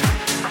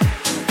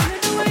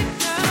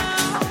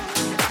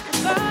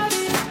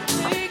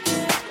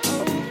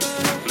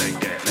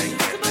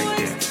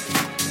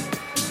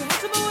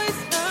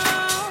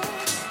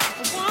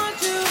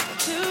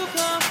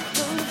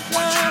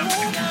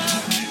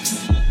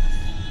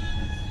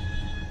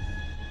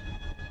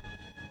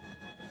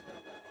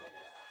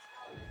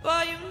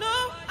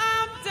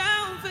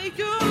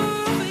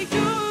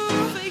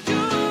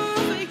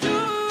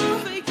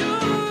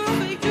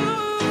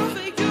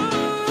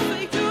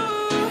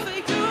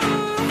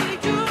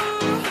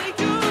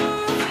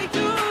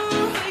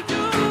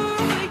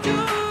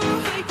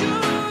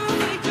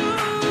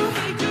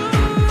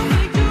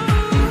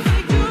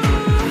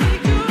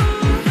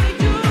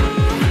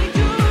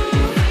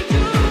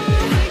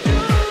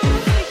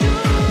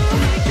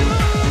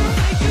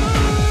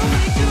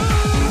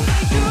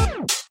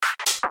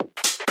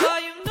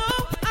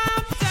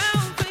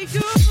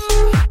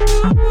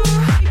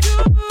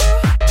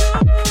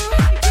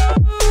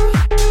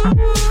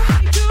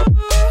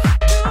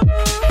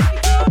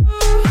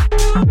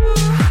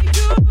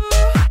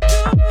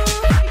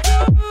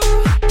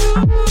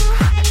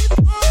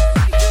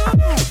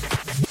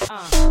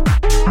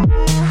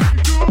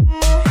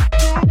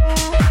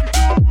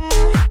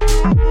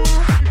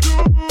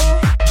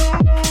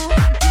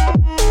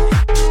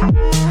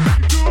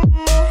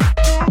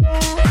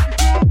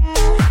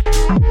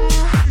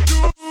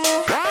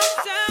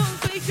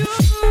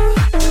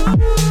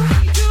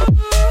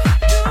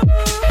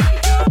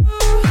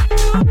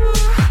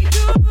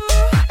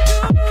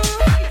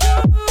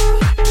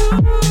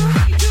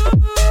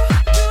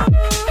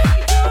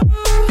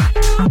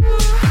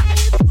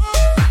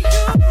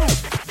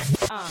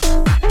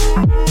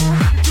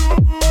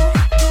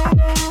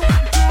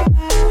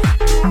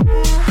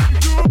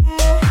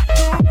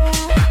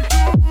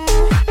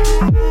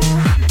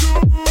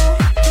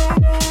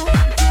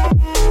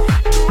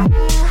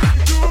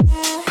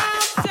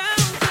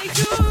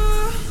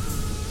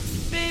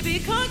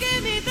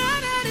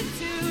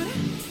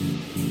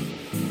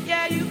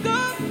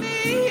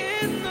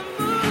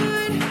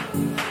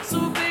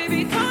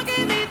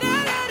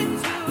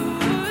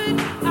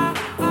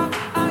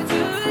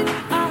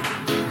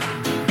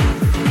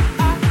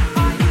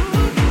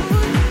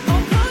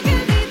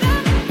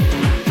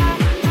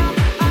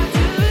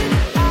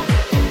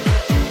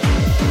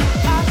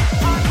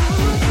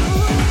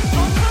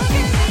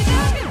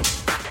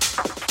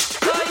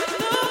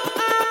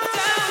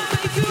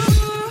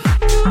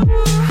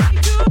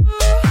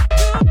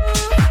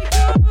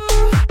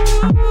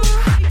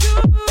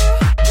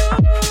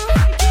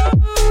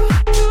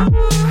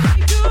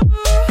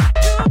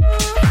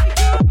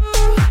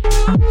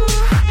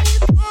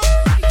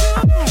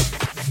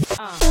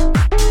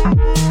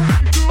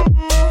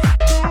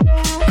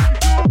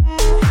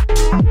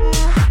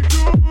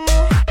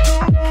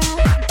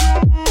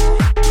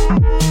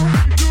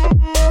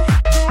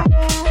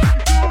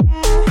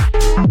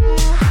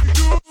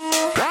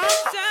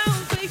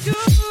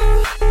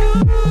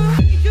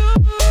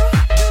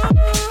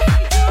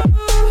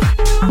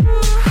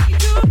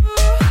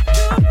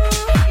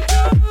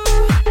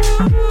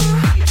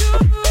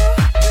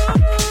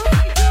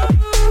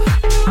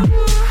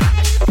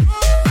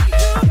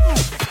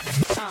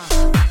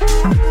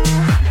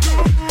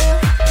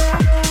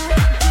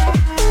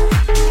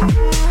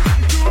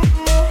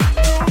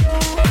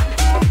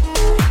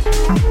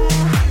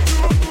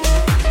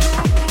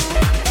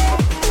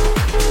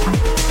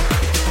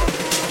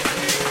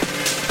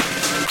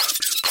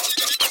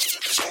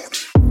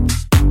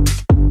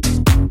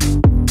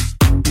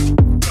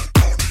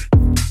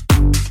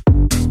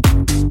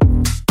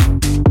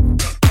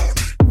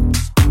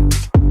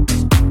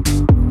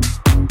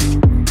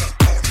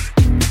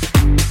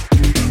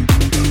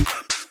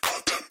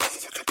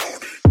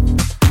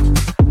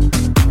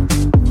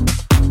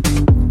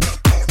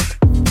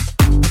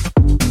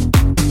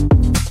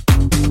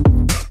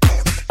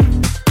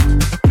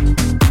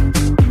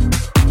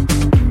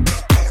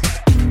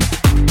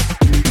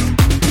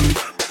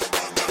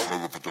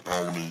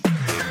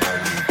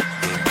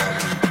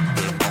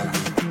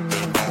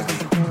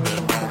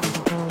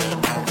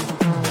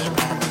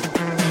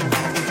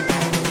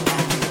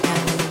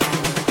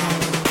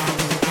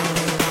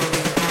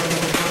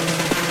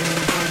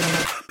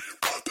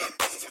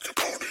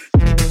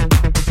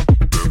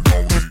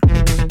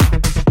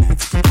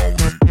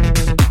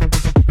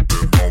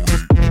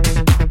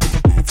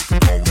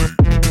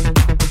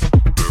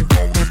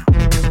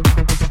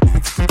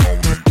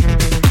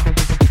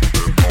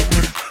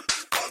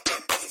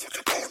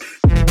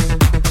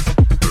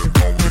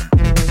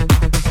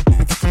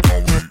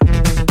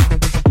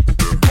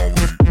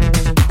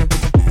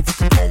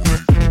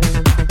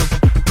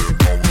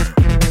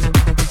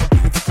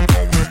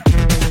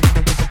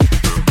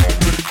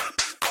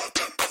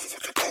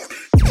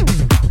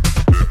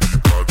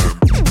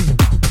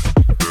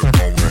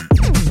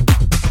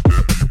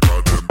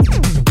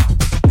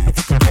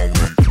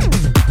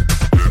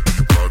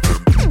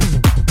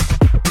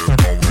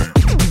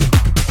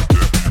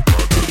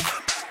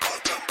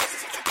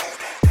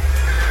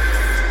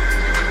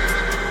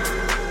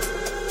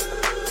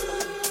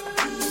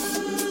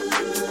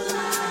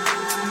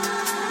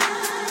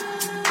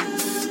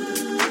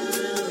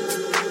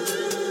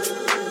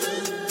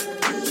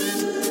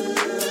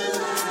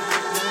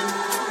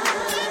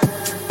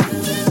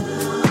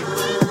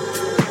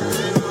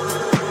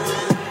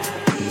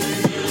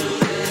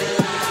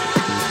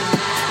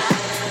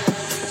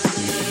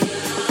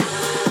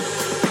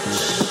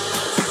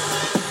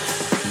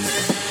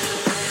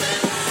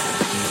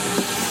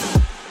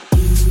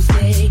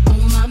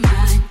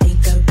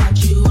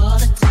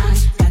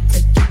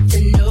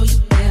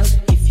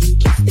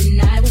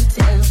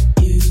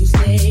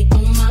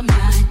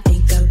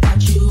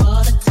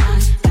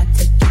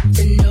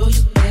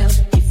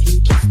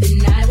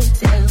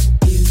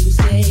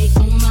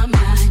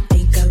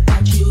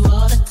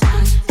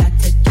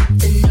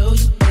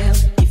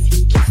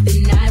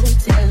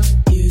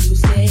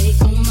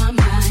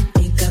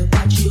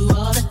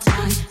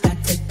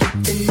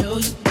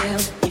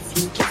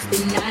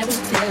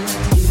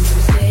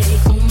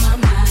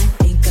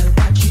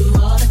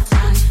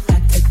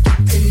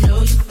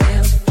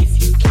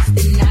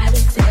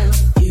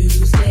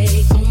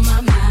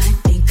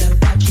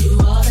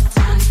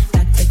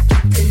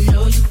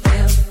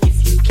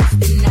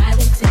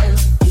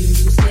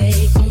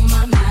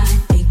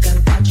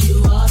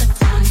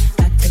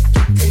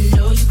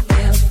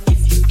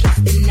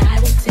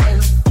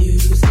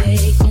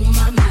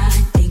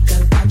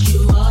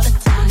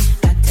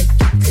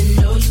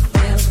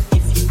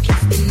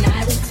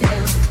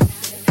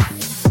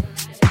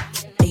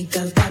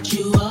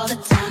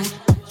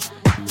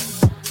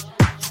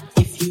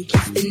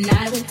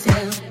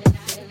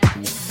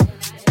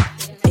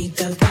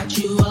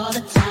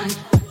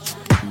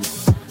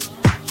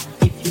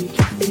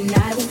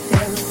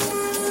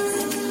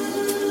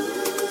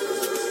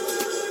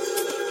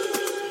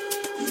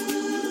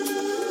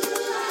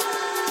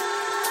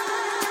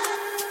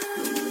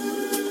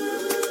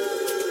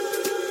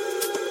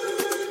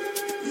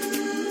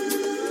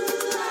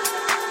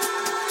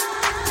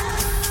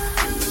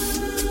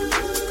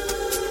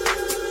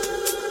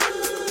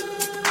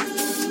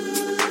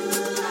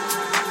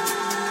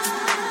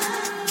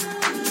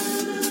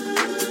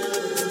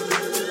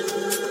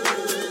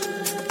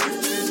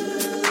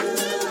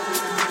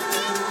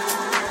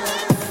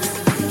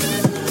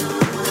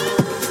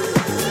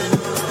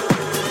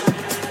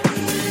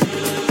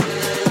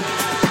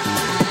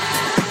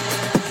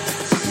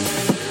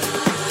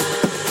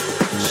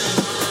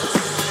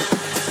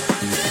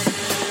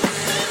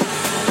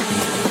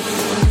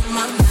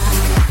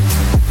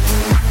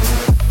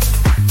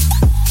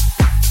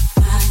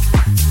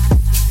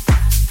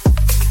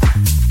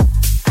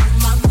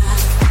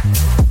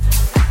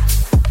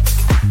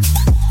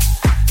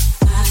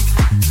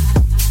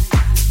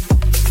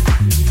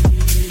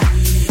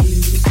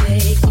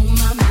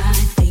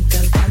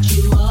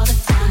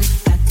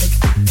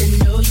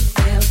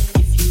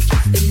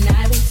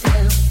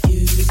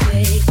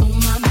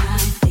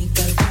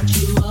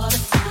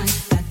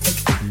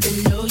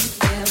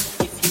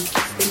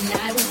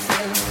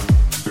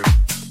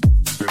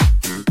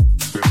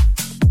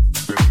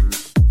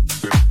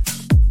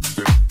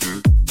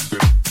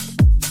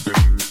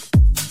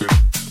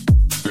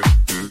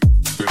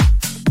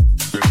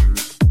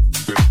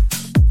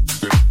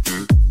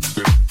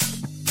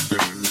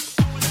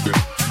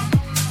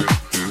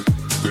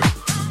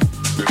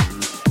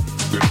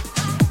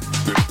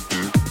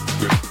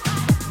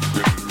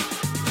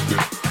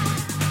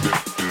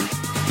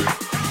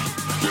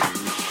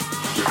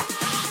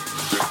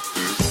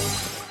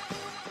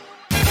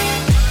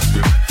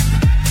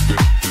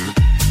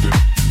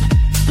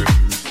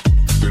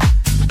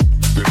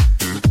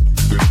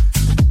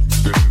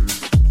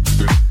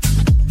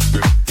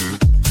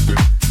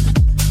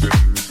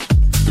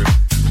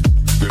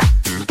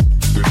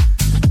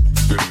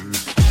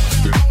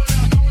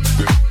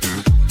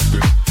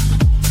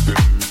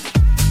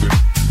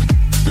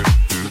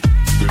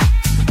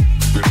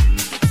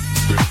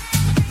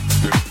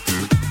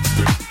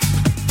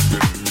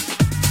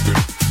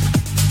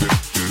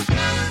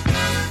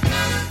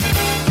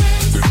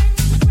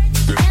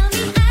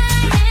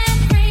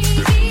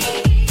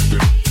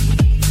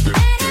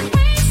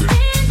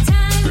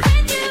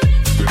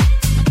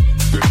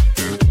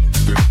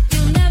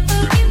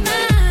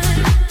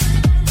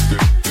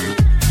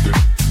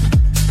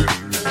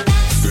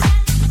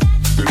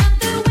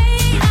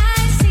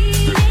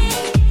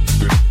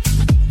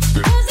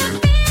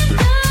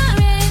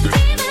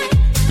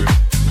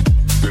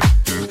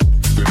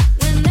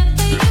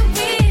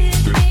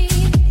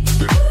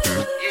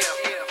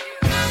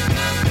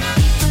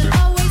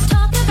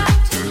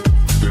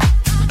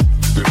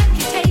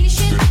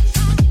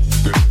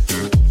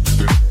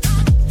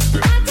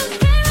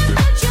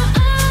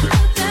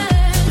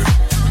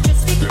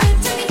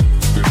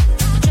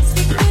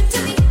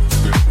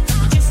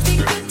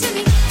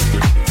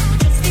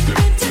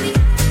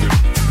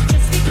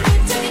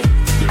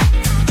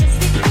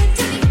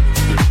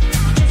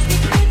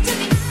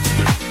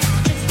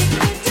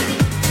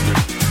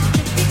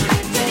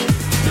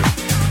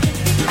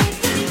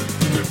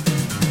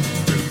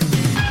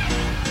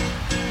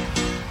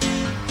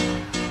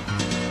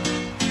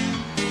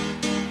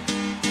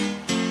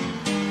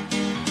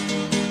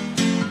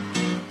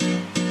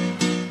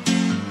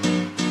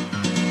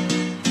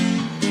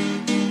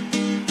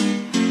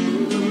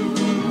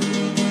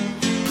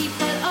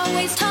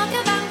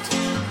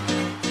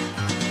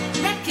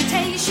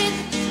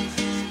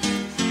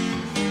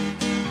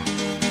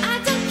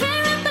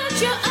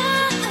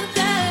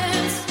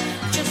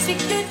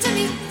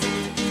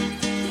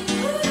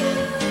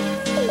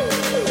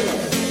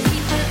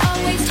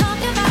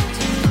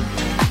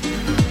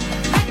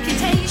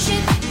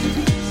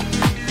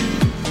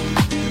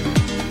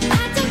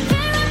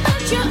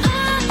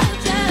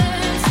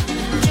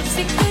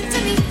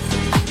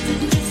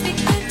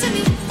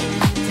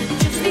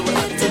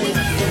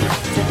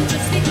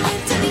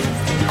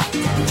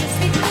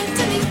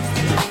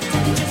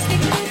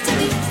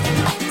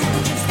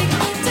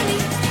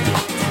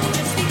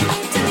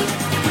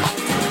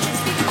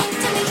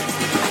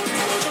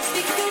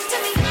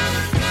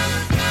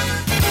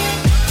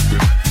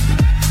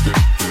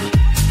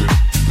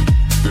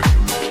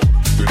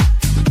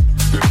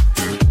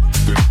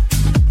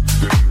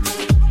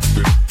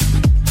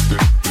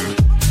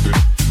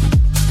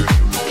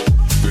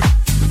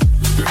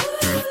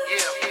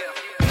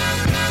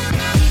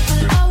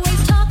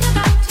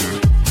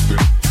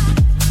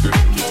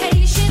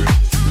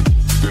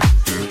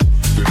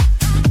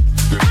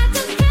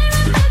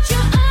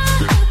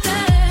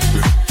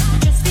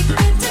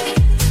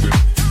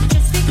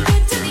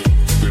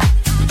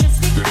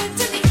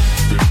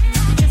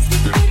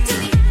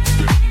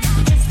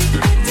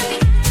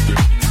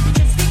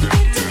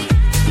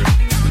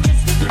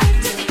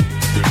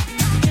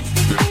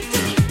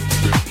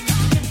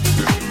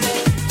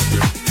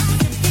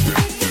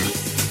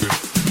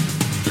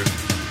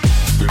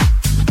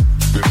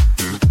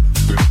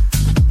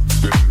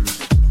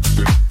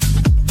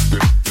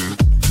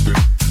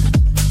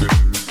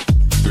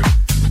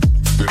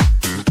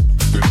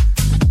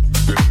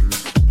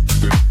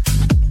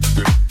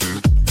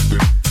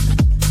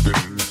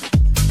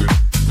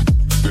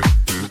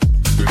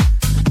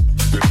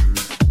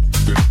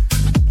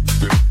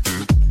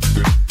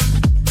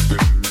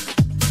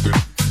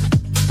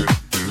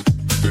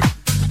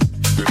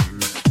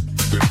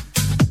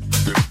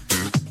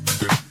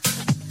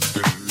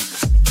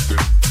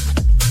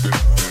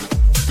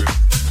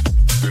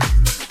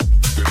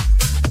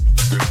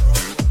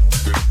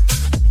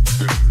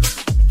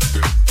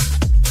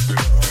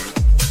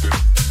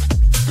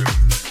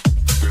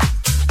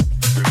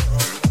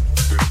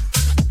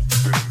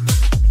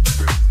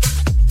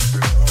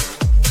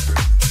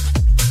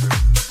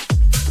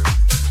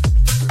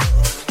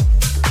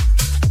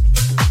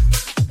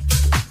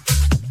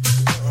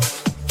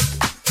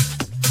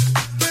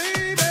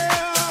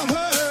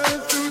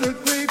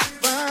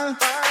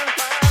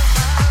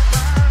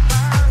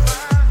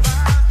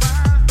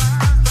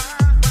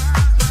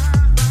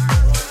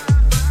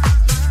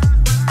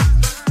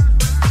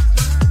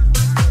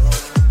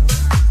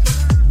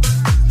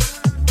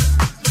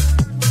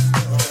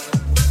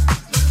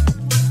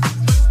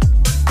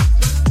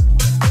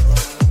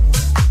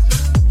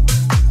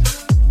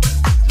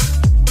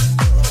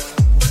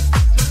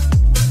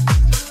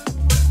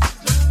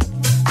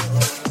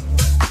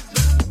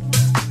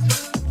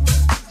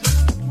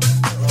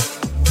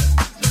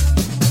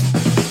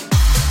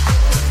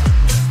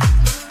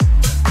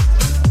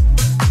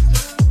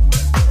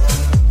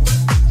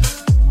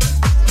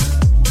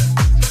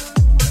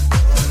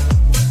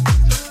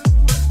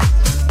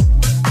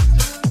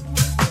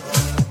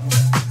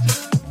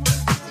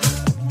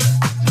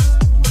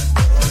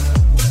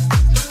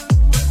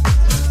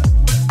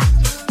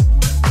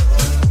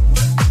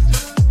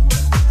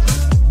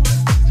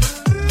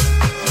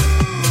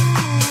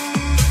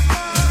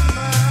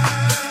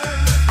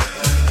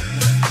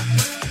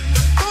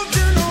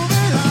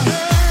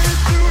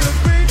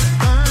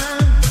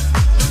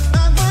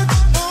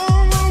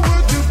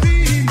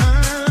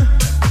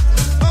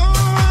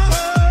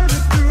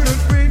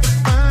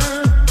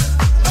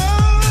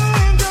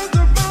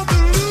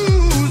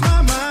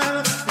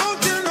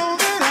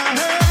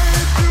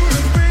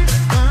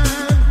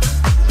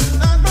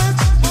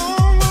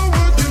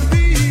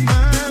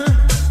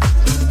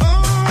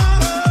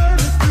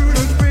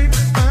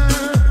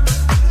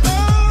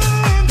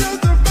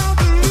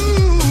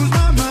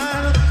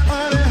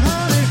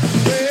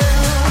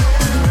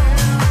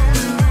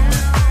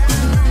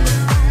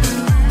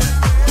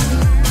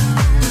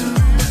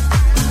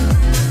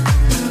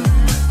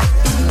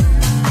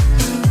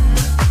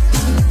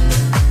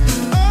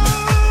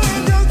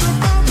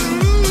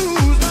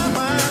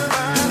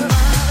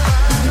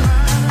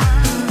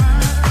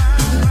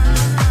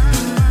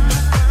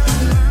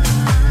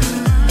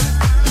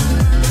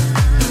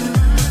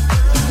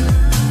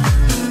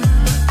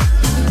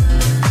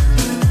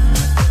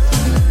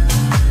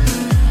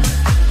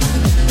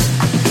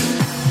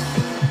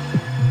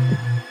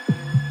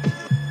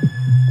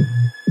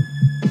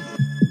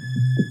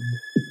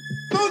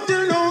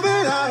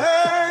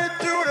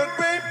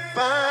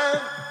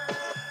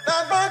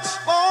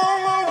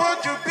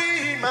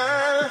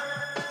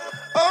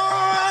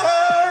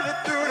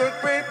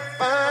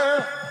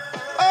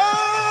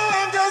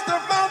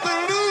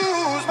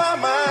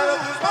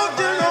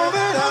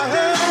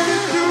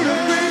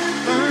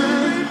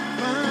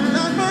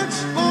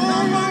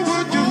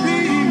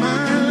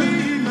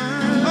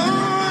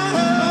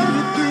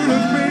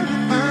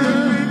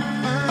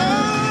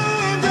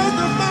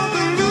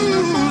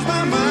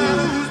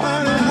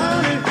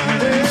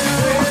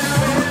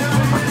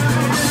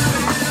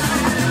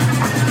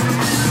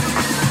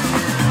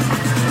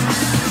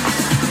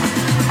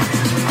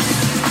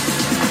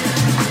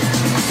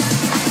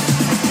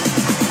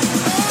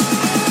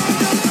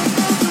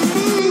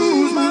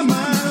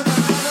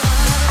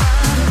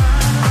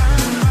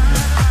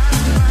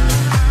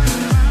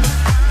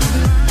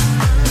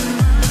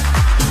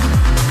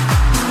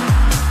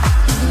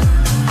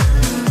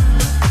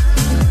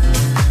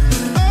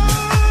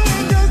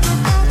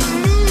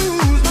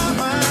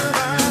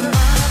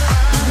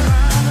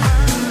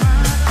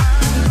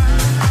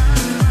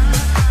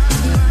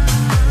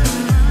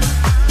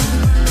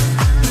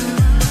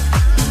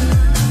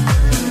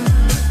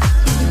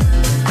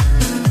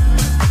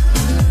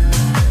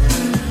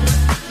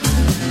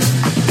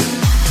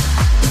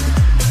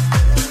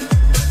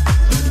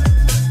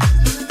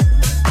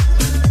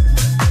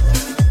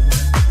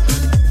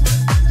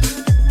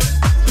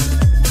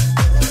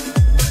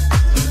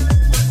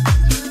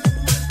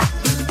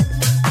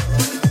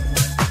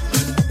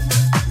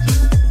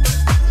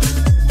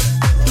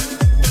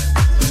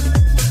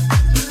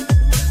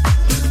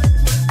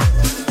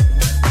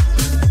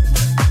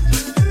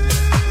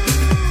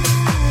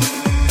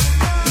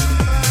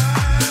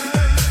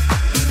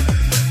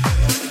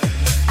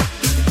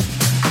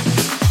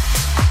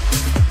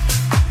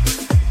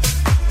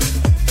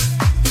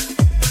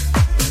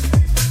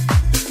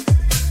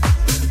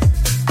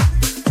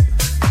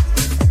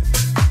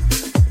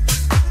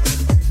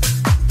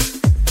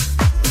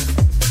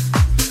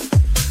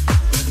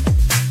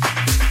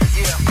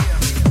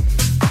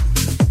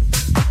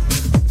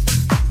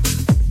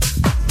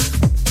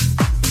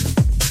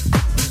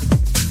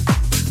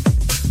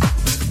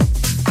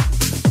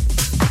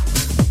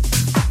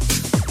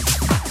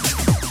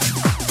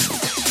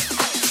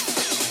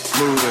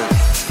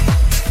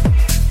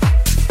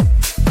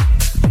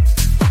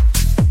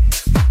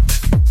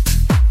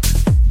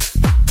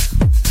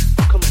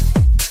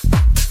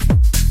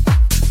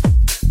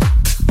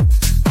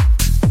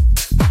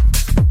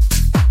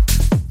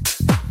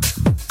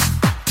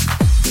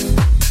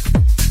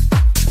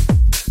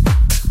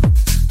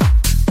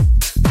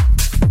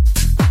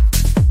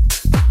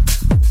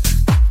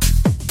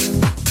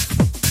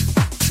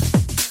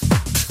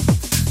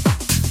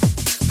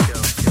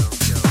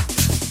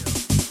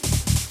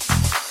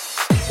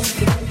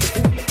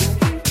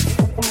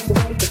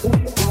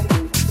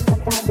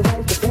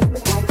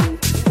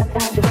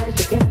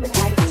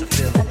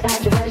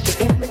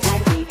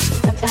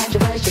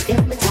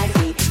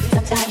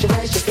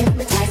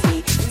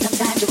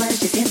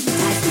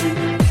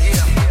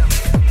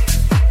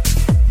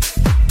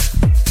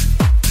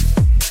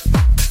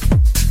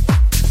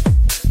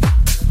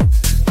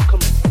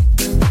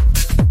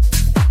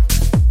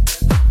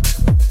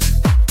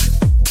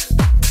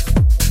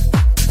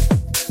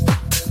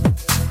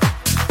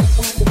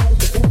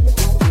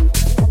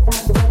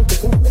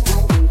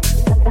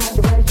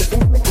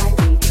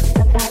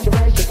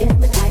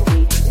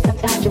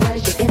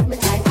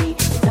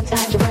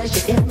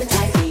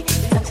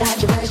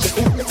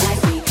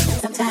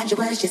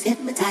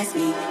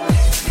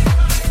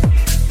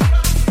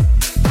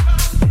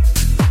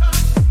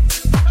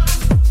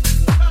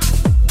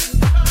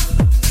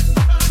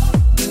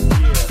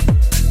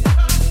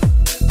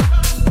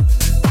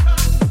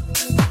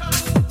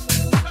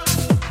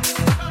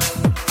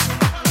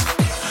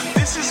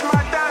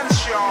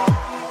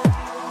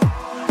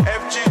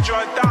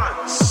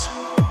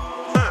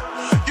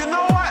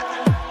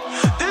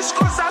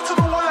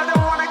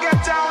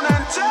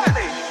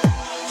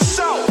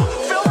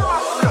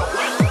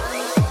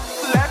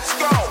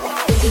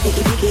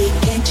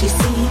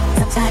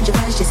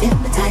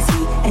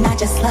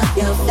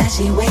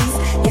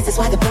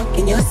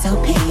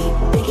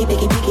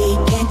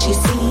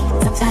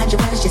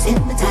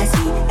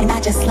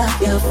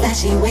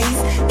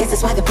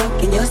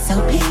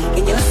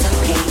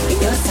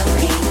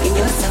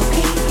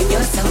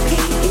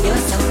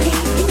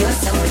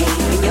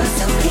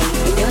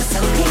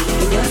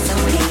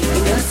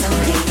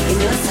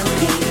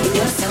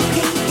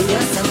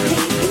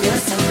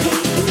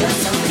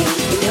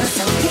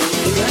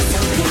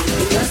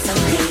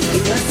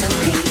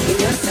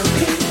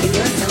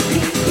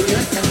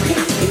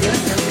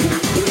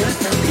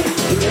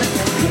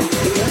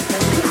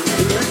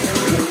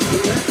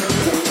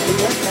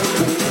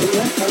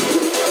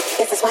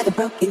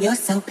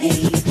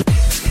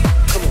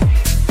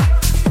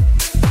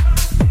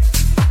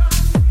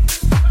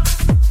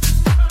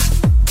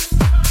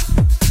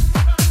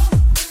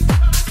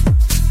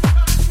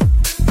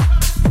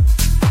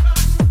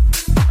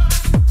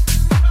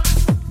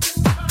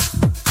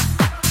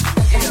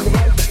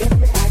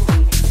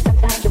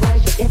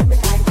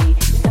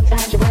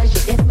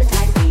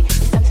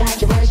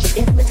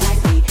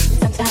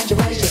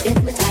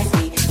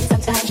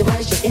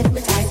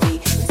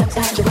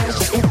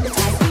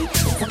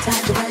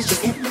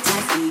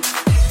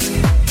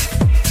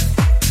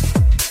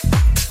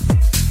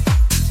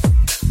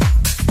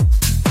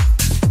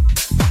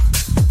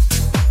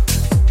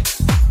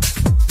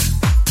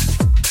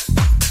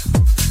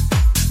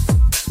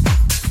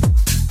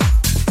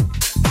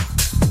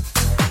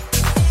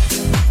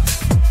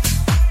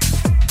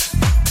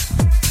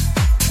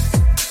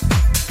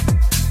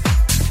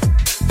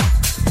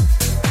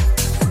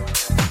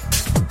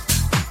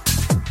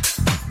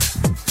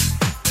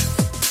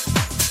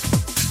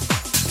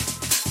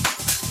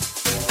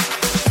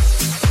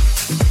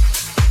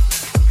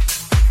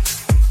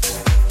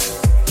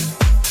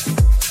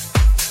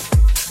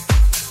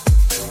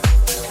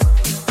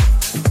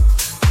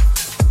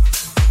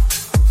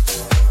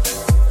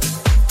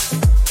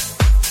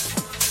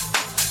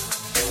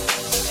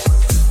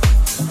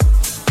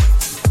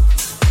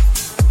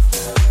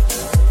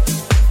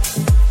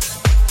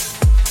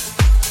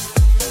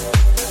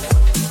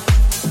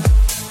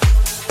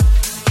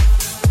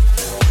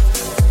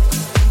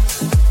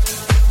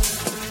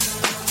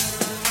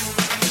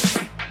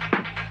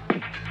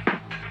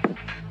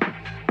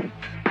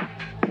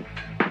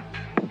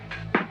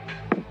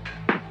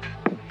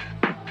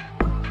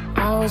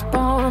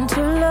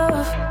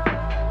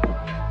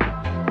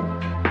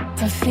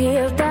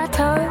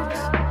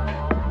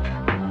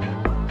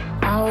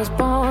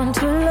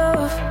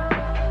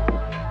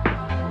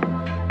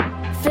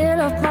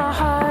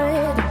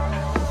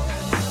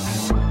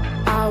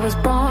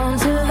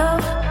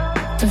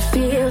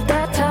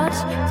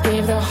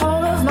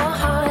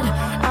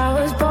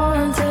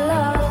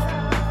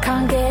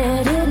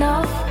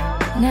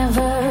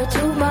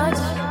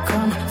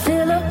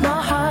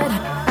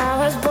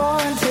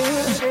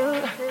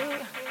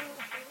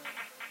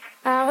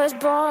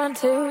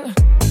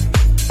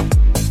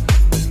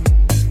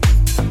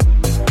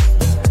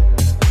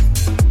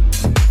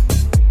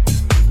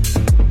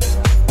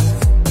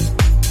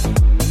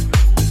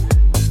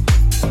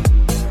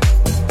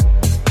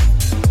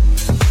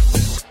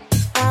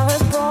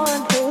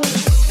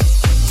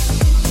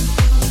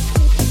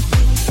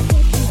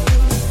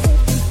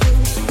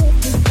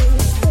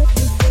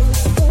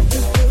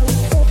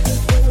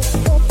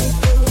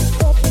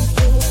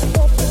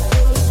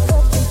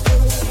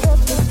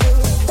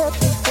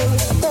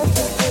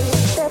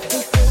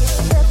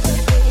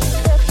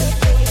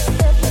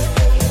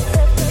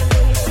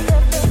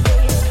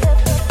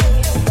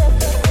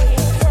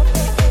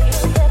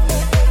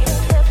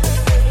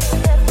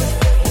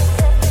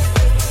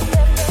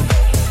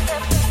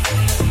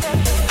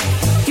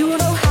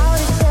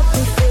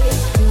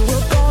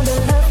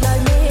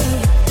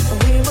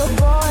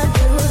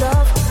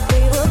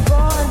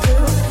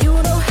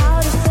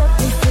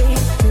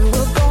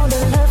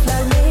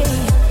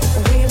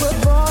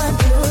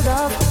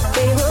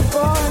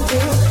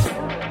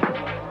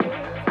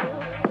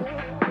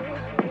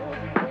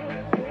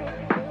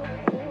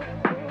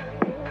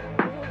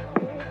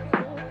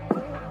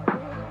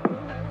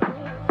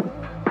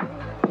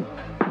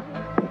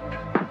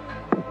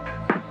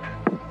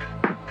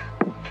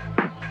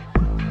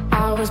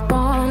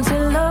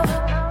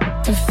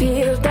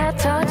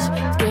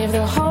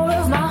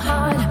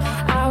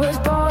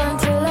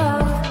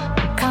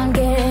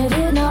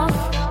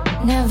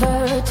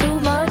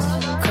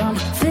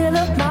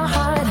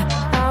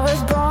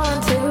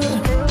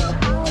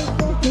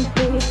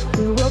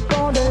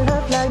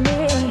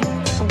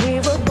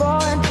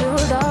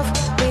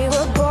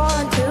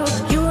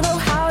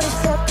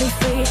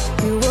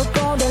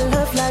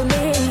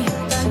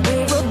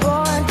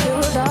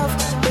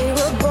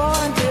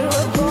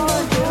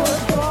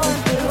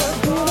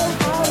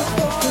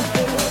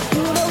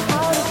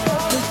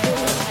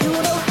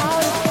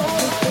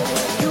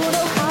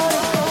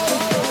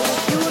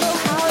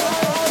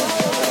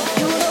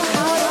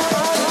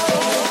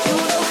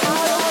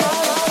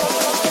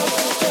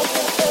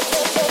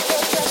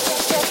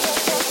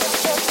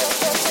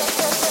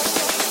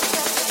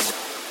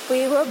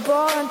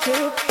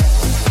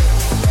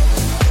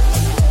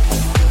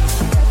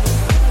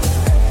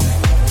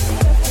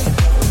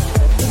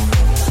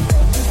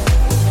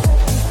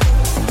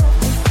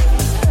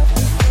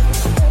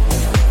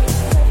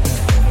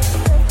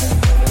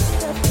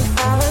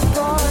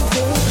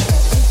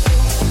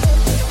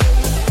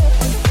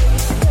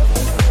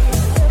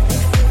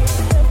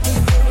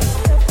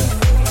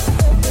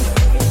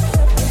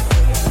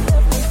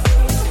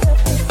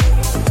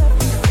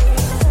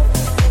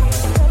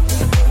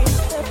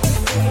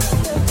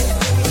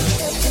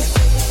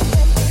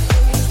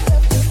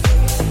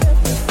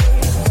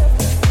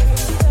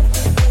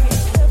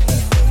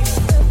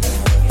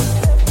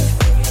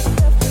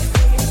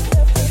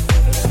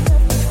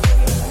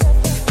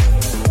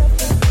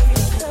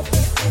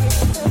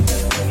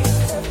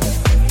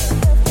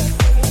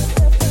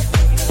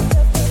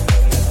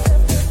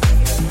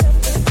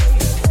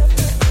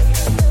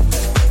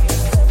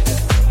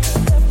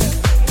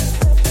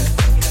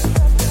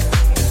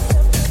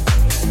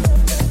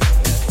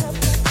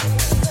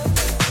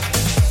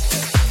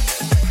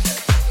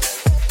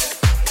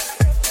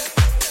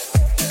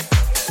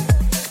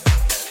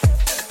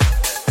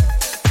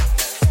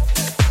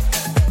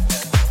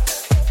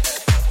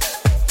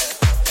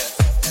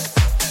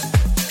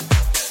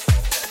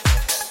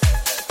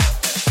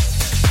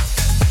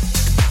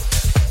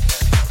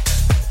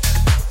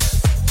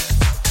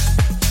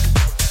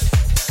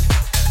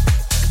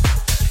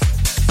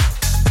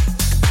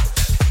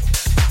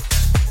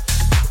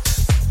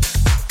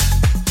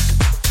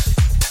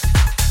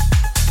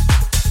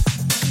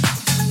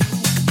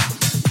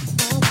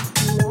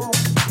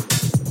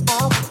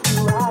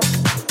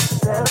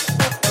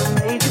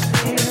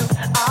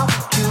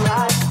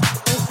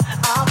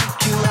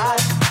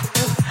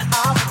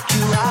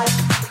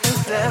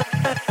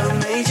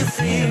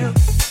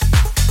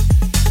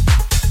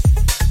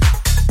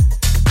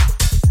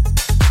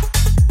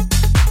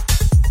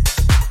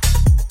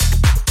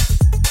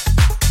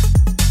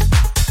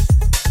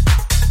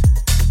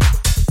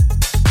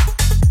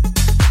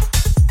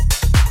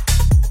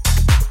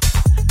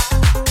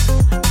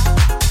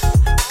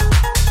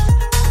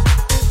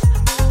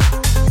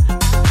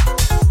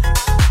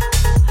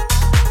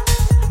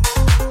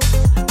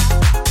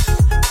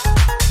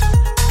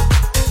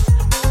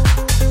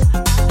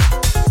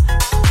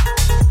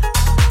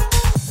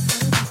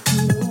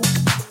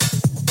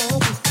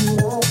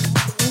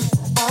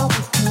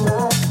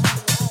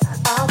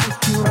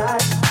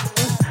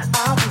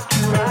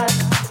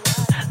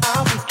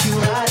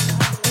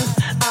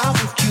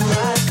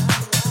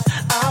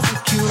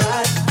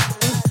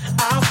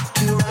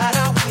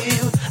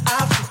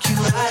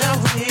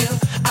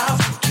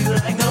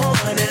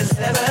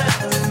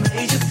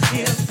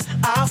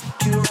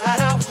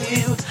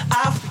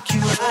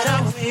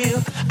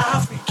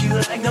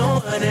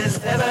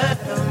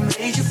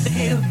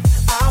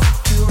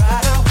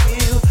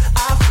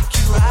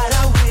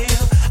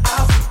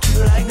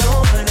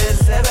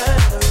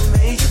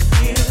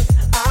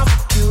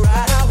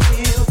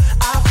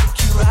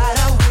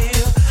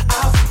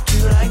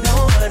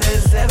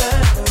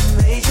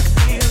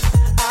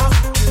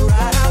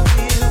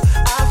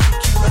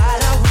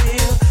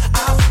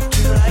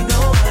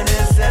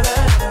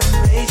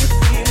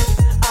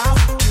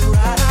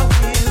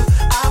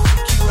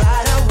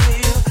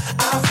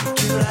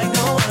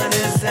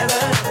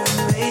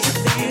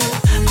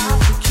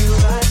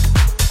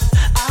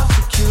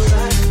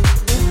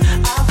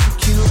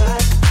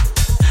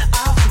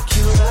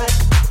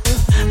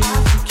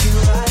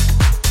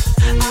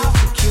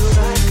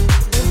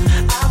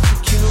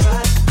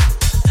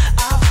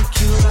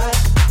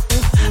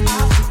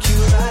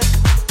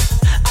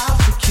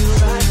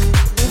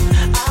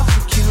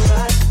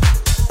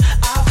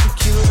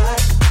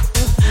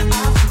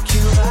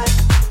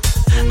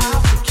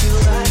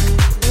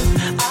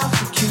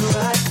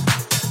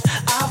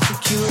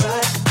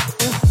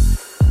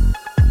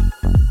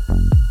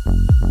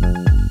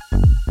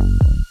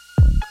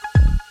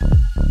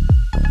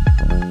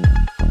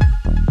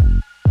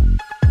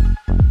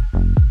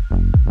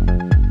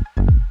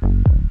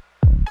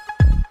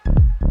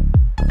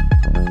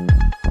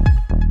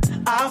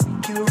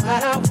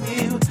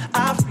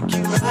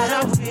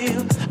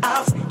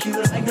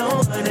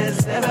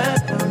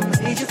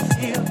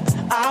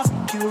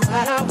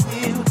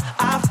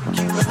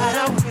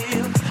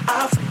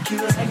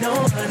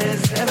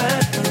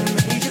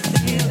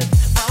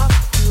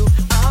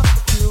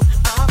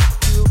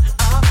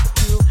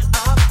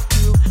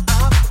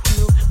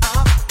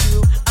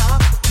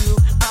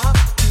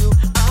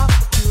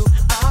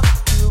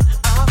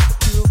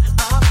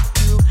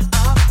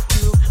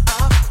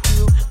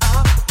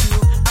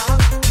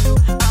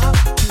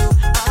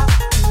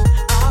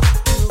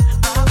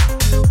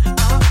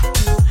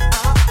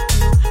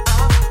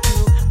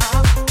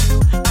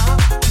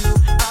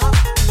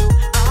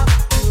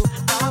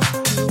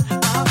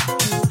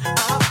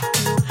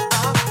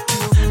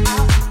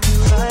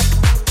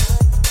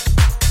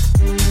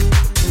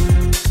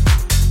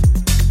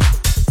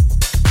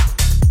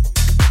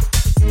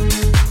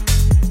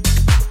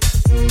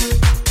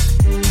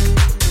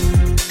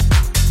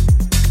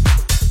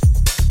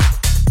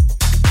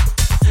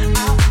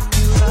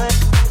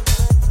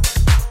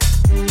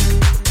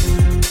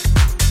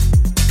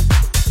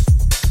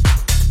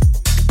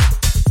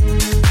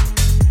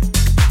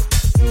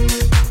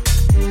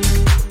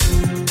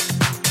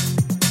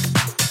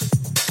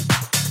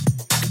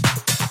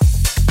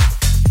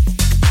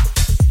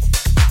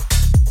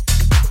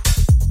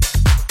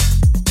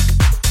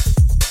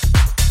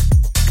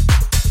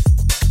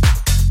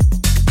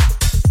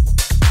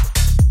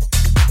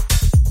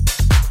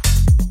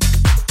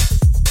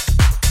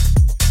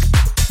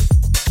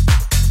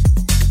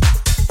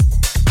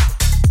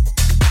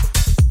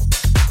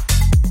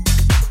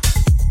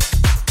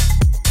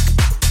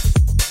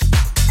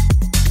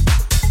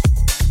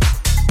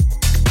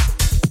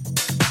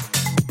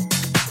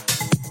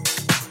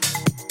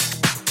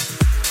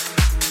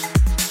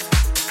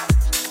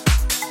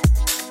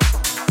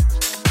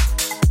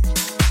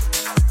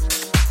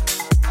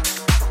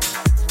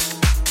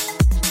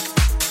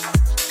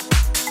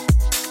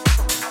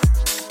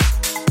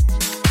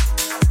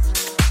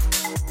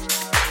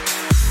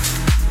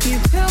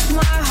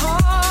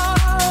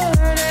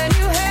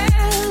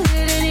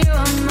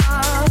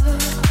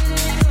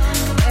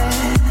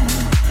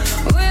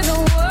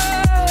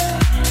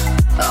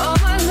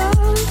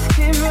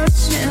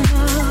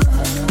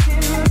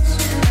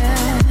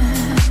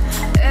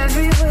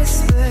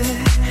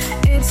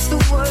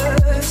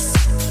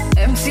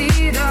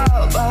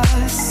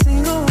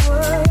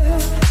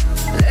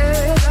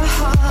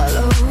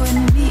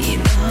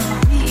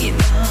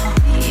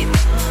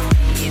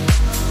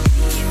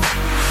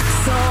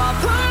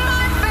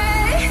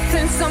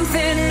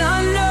 Something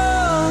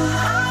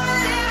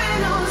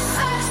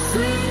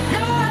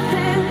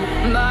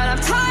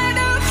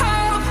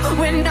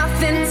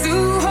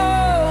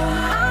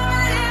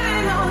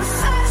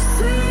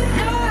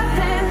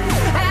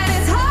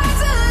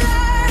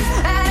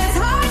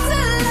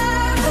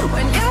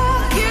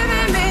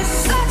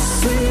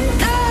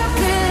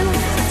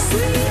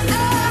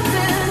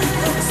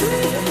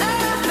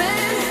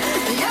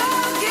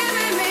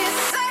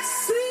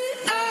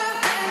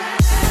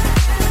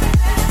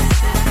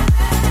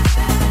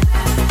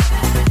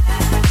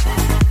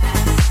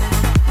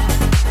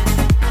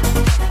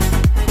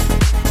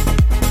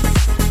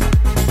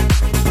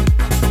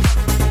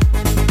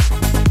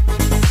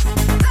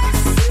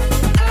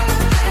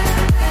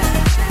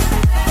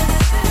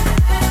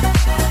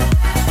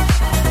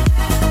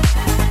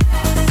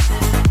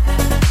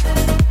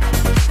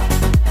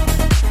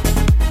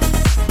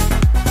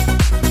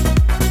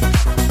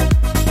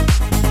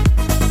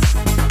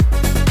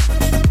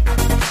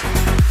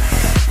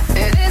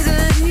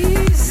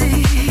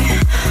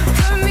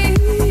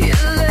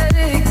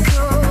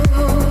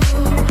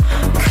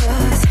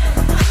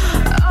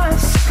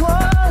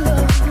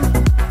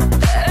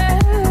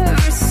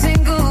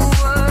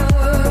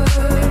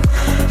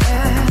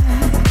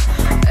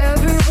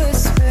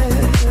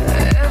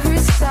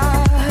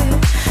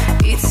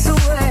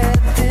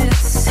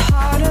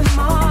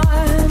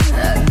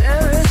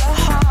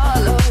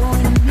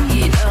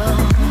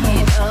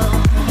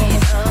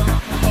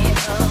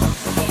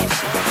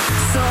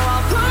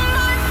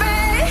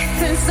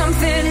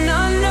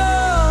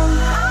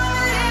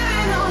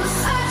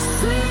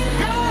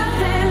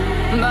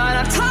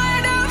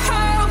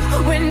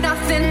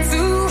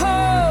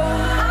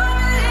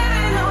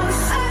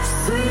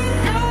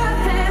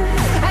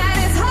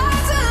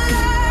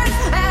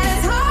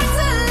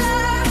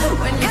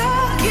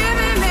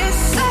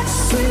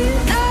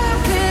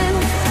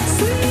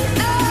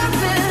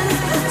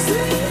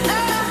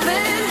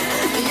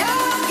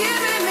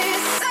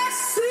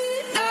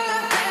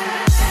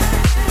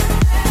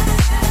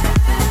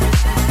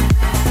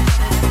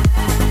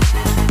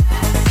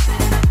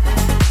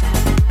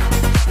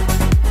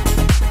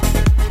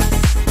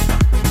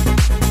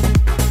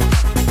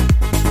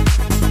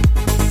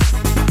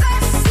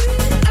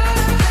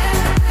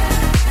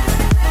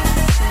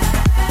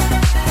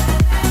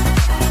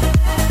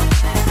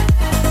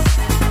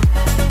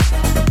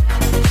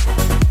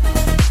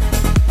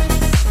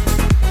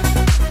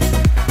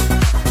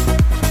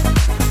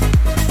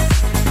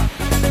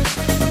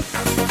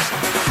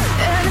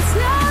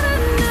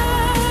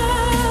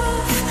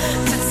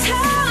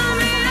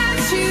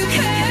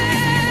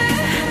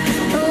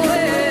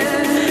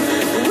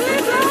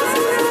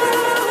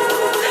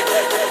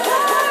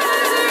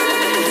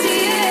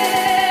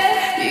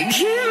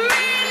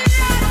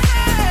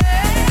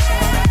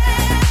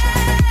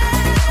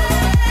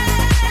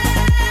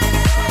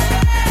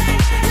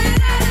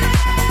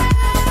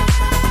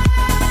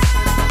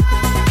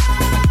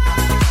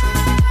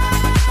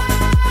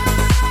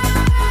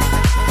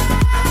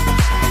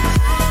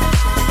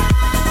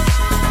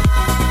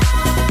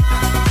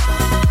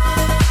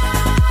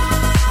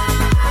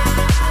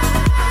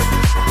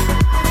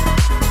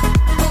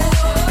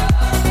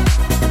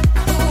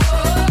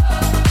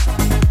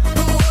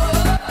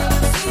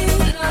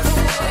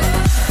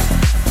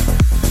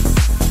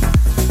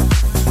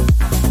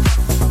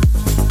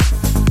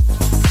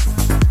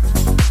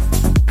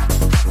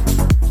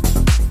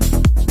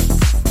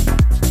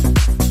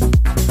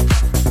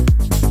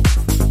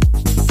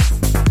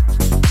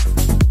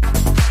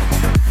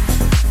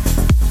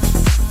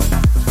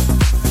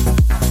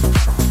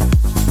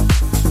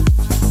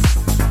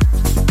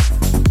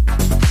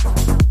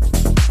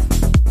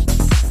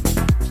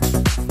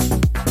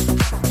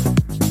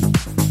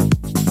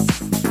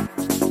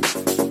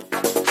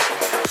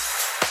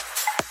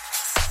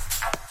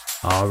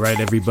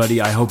Alright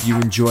everybody, I hope you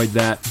enjoyed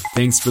that.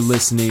 Thanks for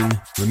listening.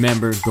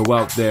 Remember, go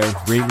out there,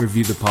 rate and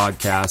review the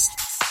podcast.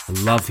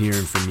 I love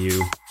hearing from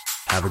you.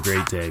 Have a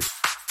great day.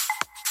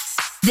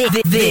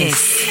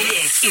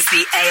 This is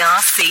the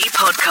ARC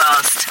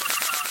Podcast.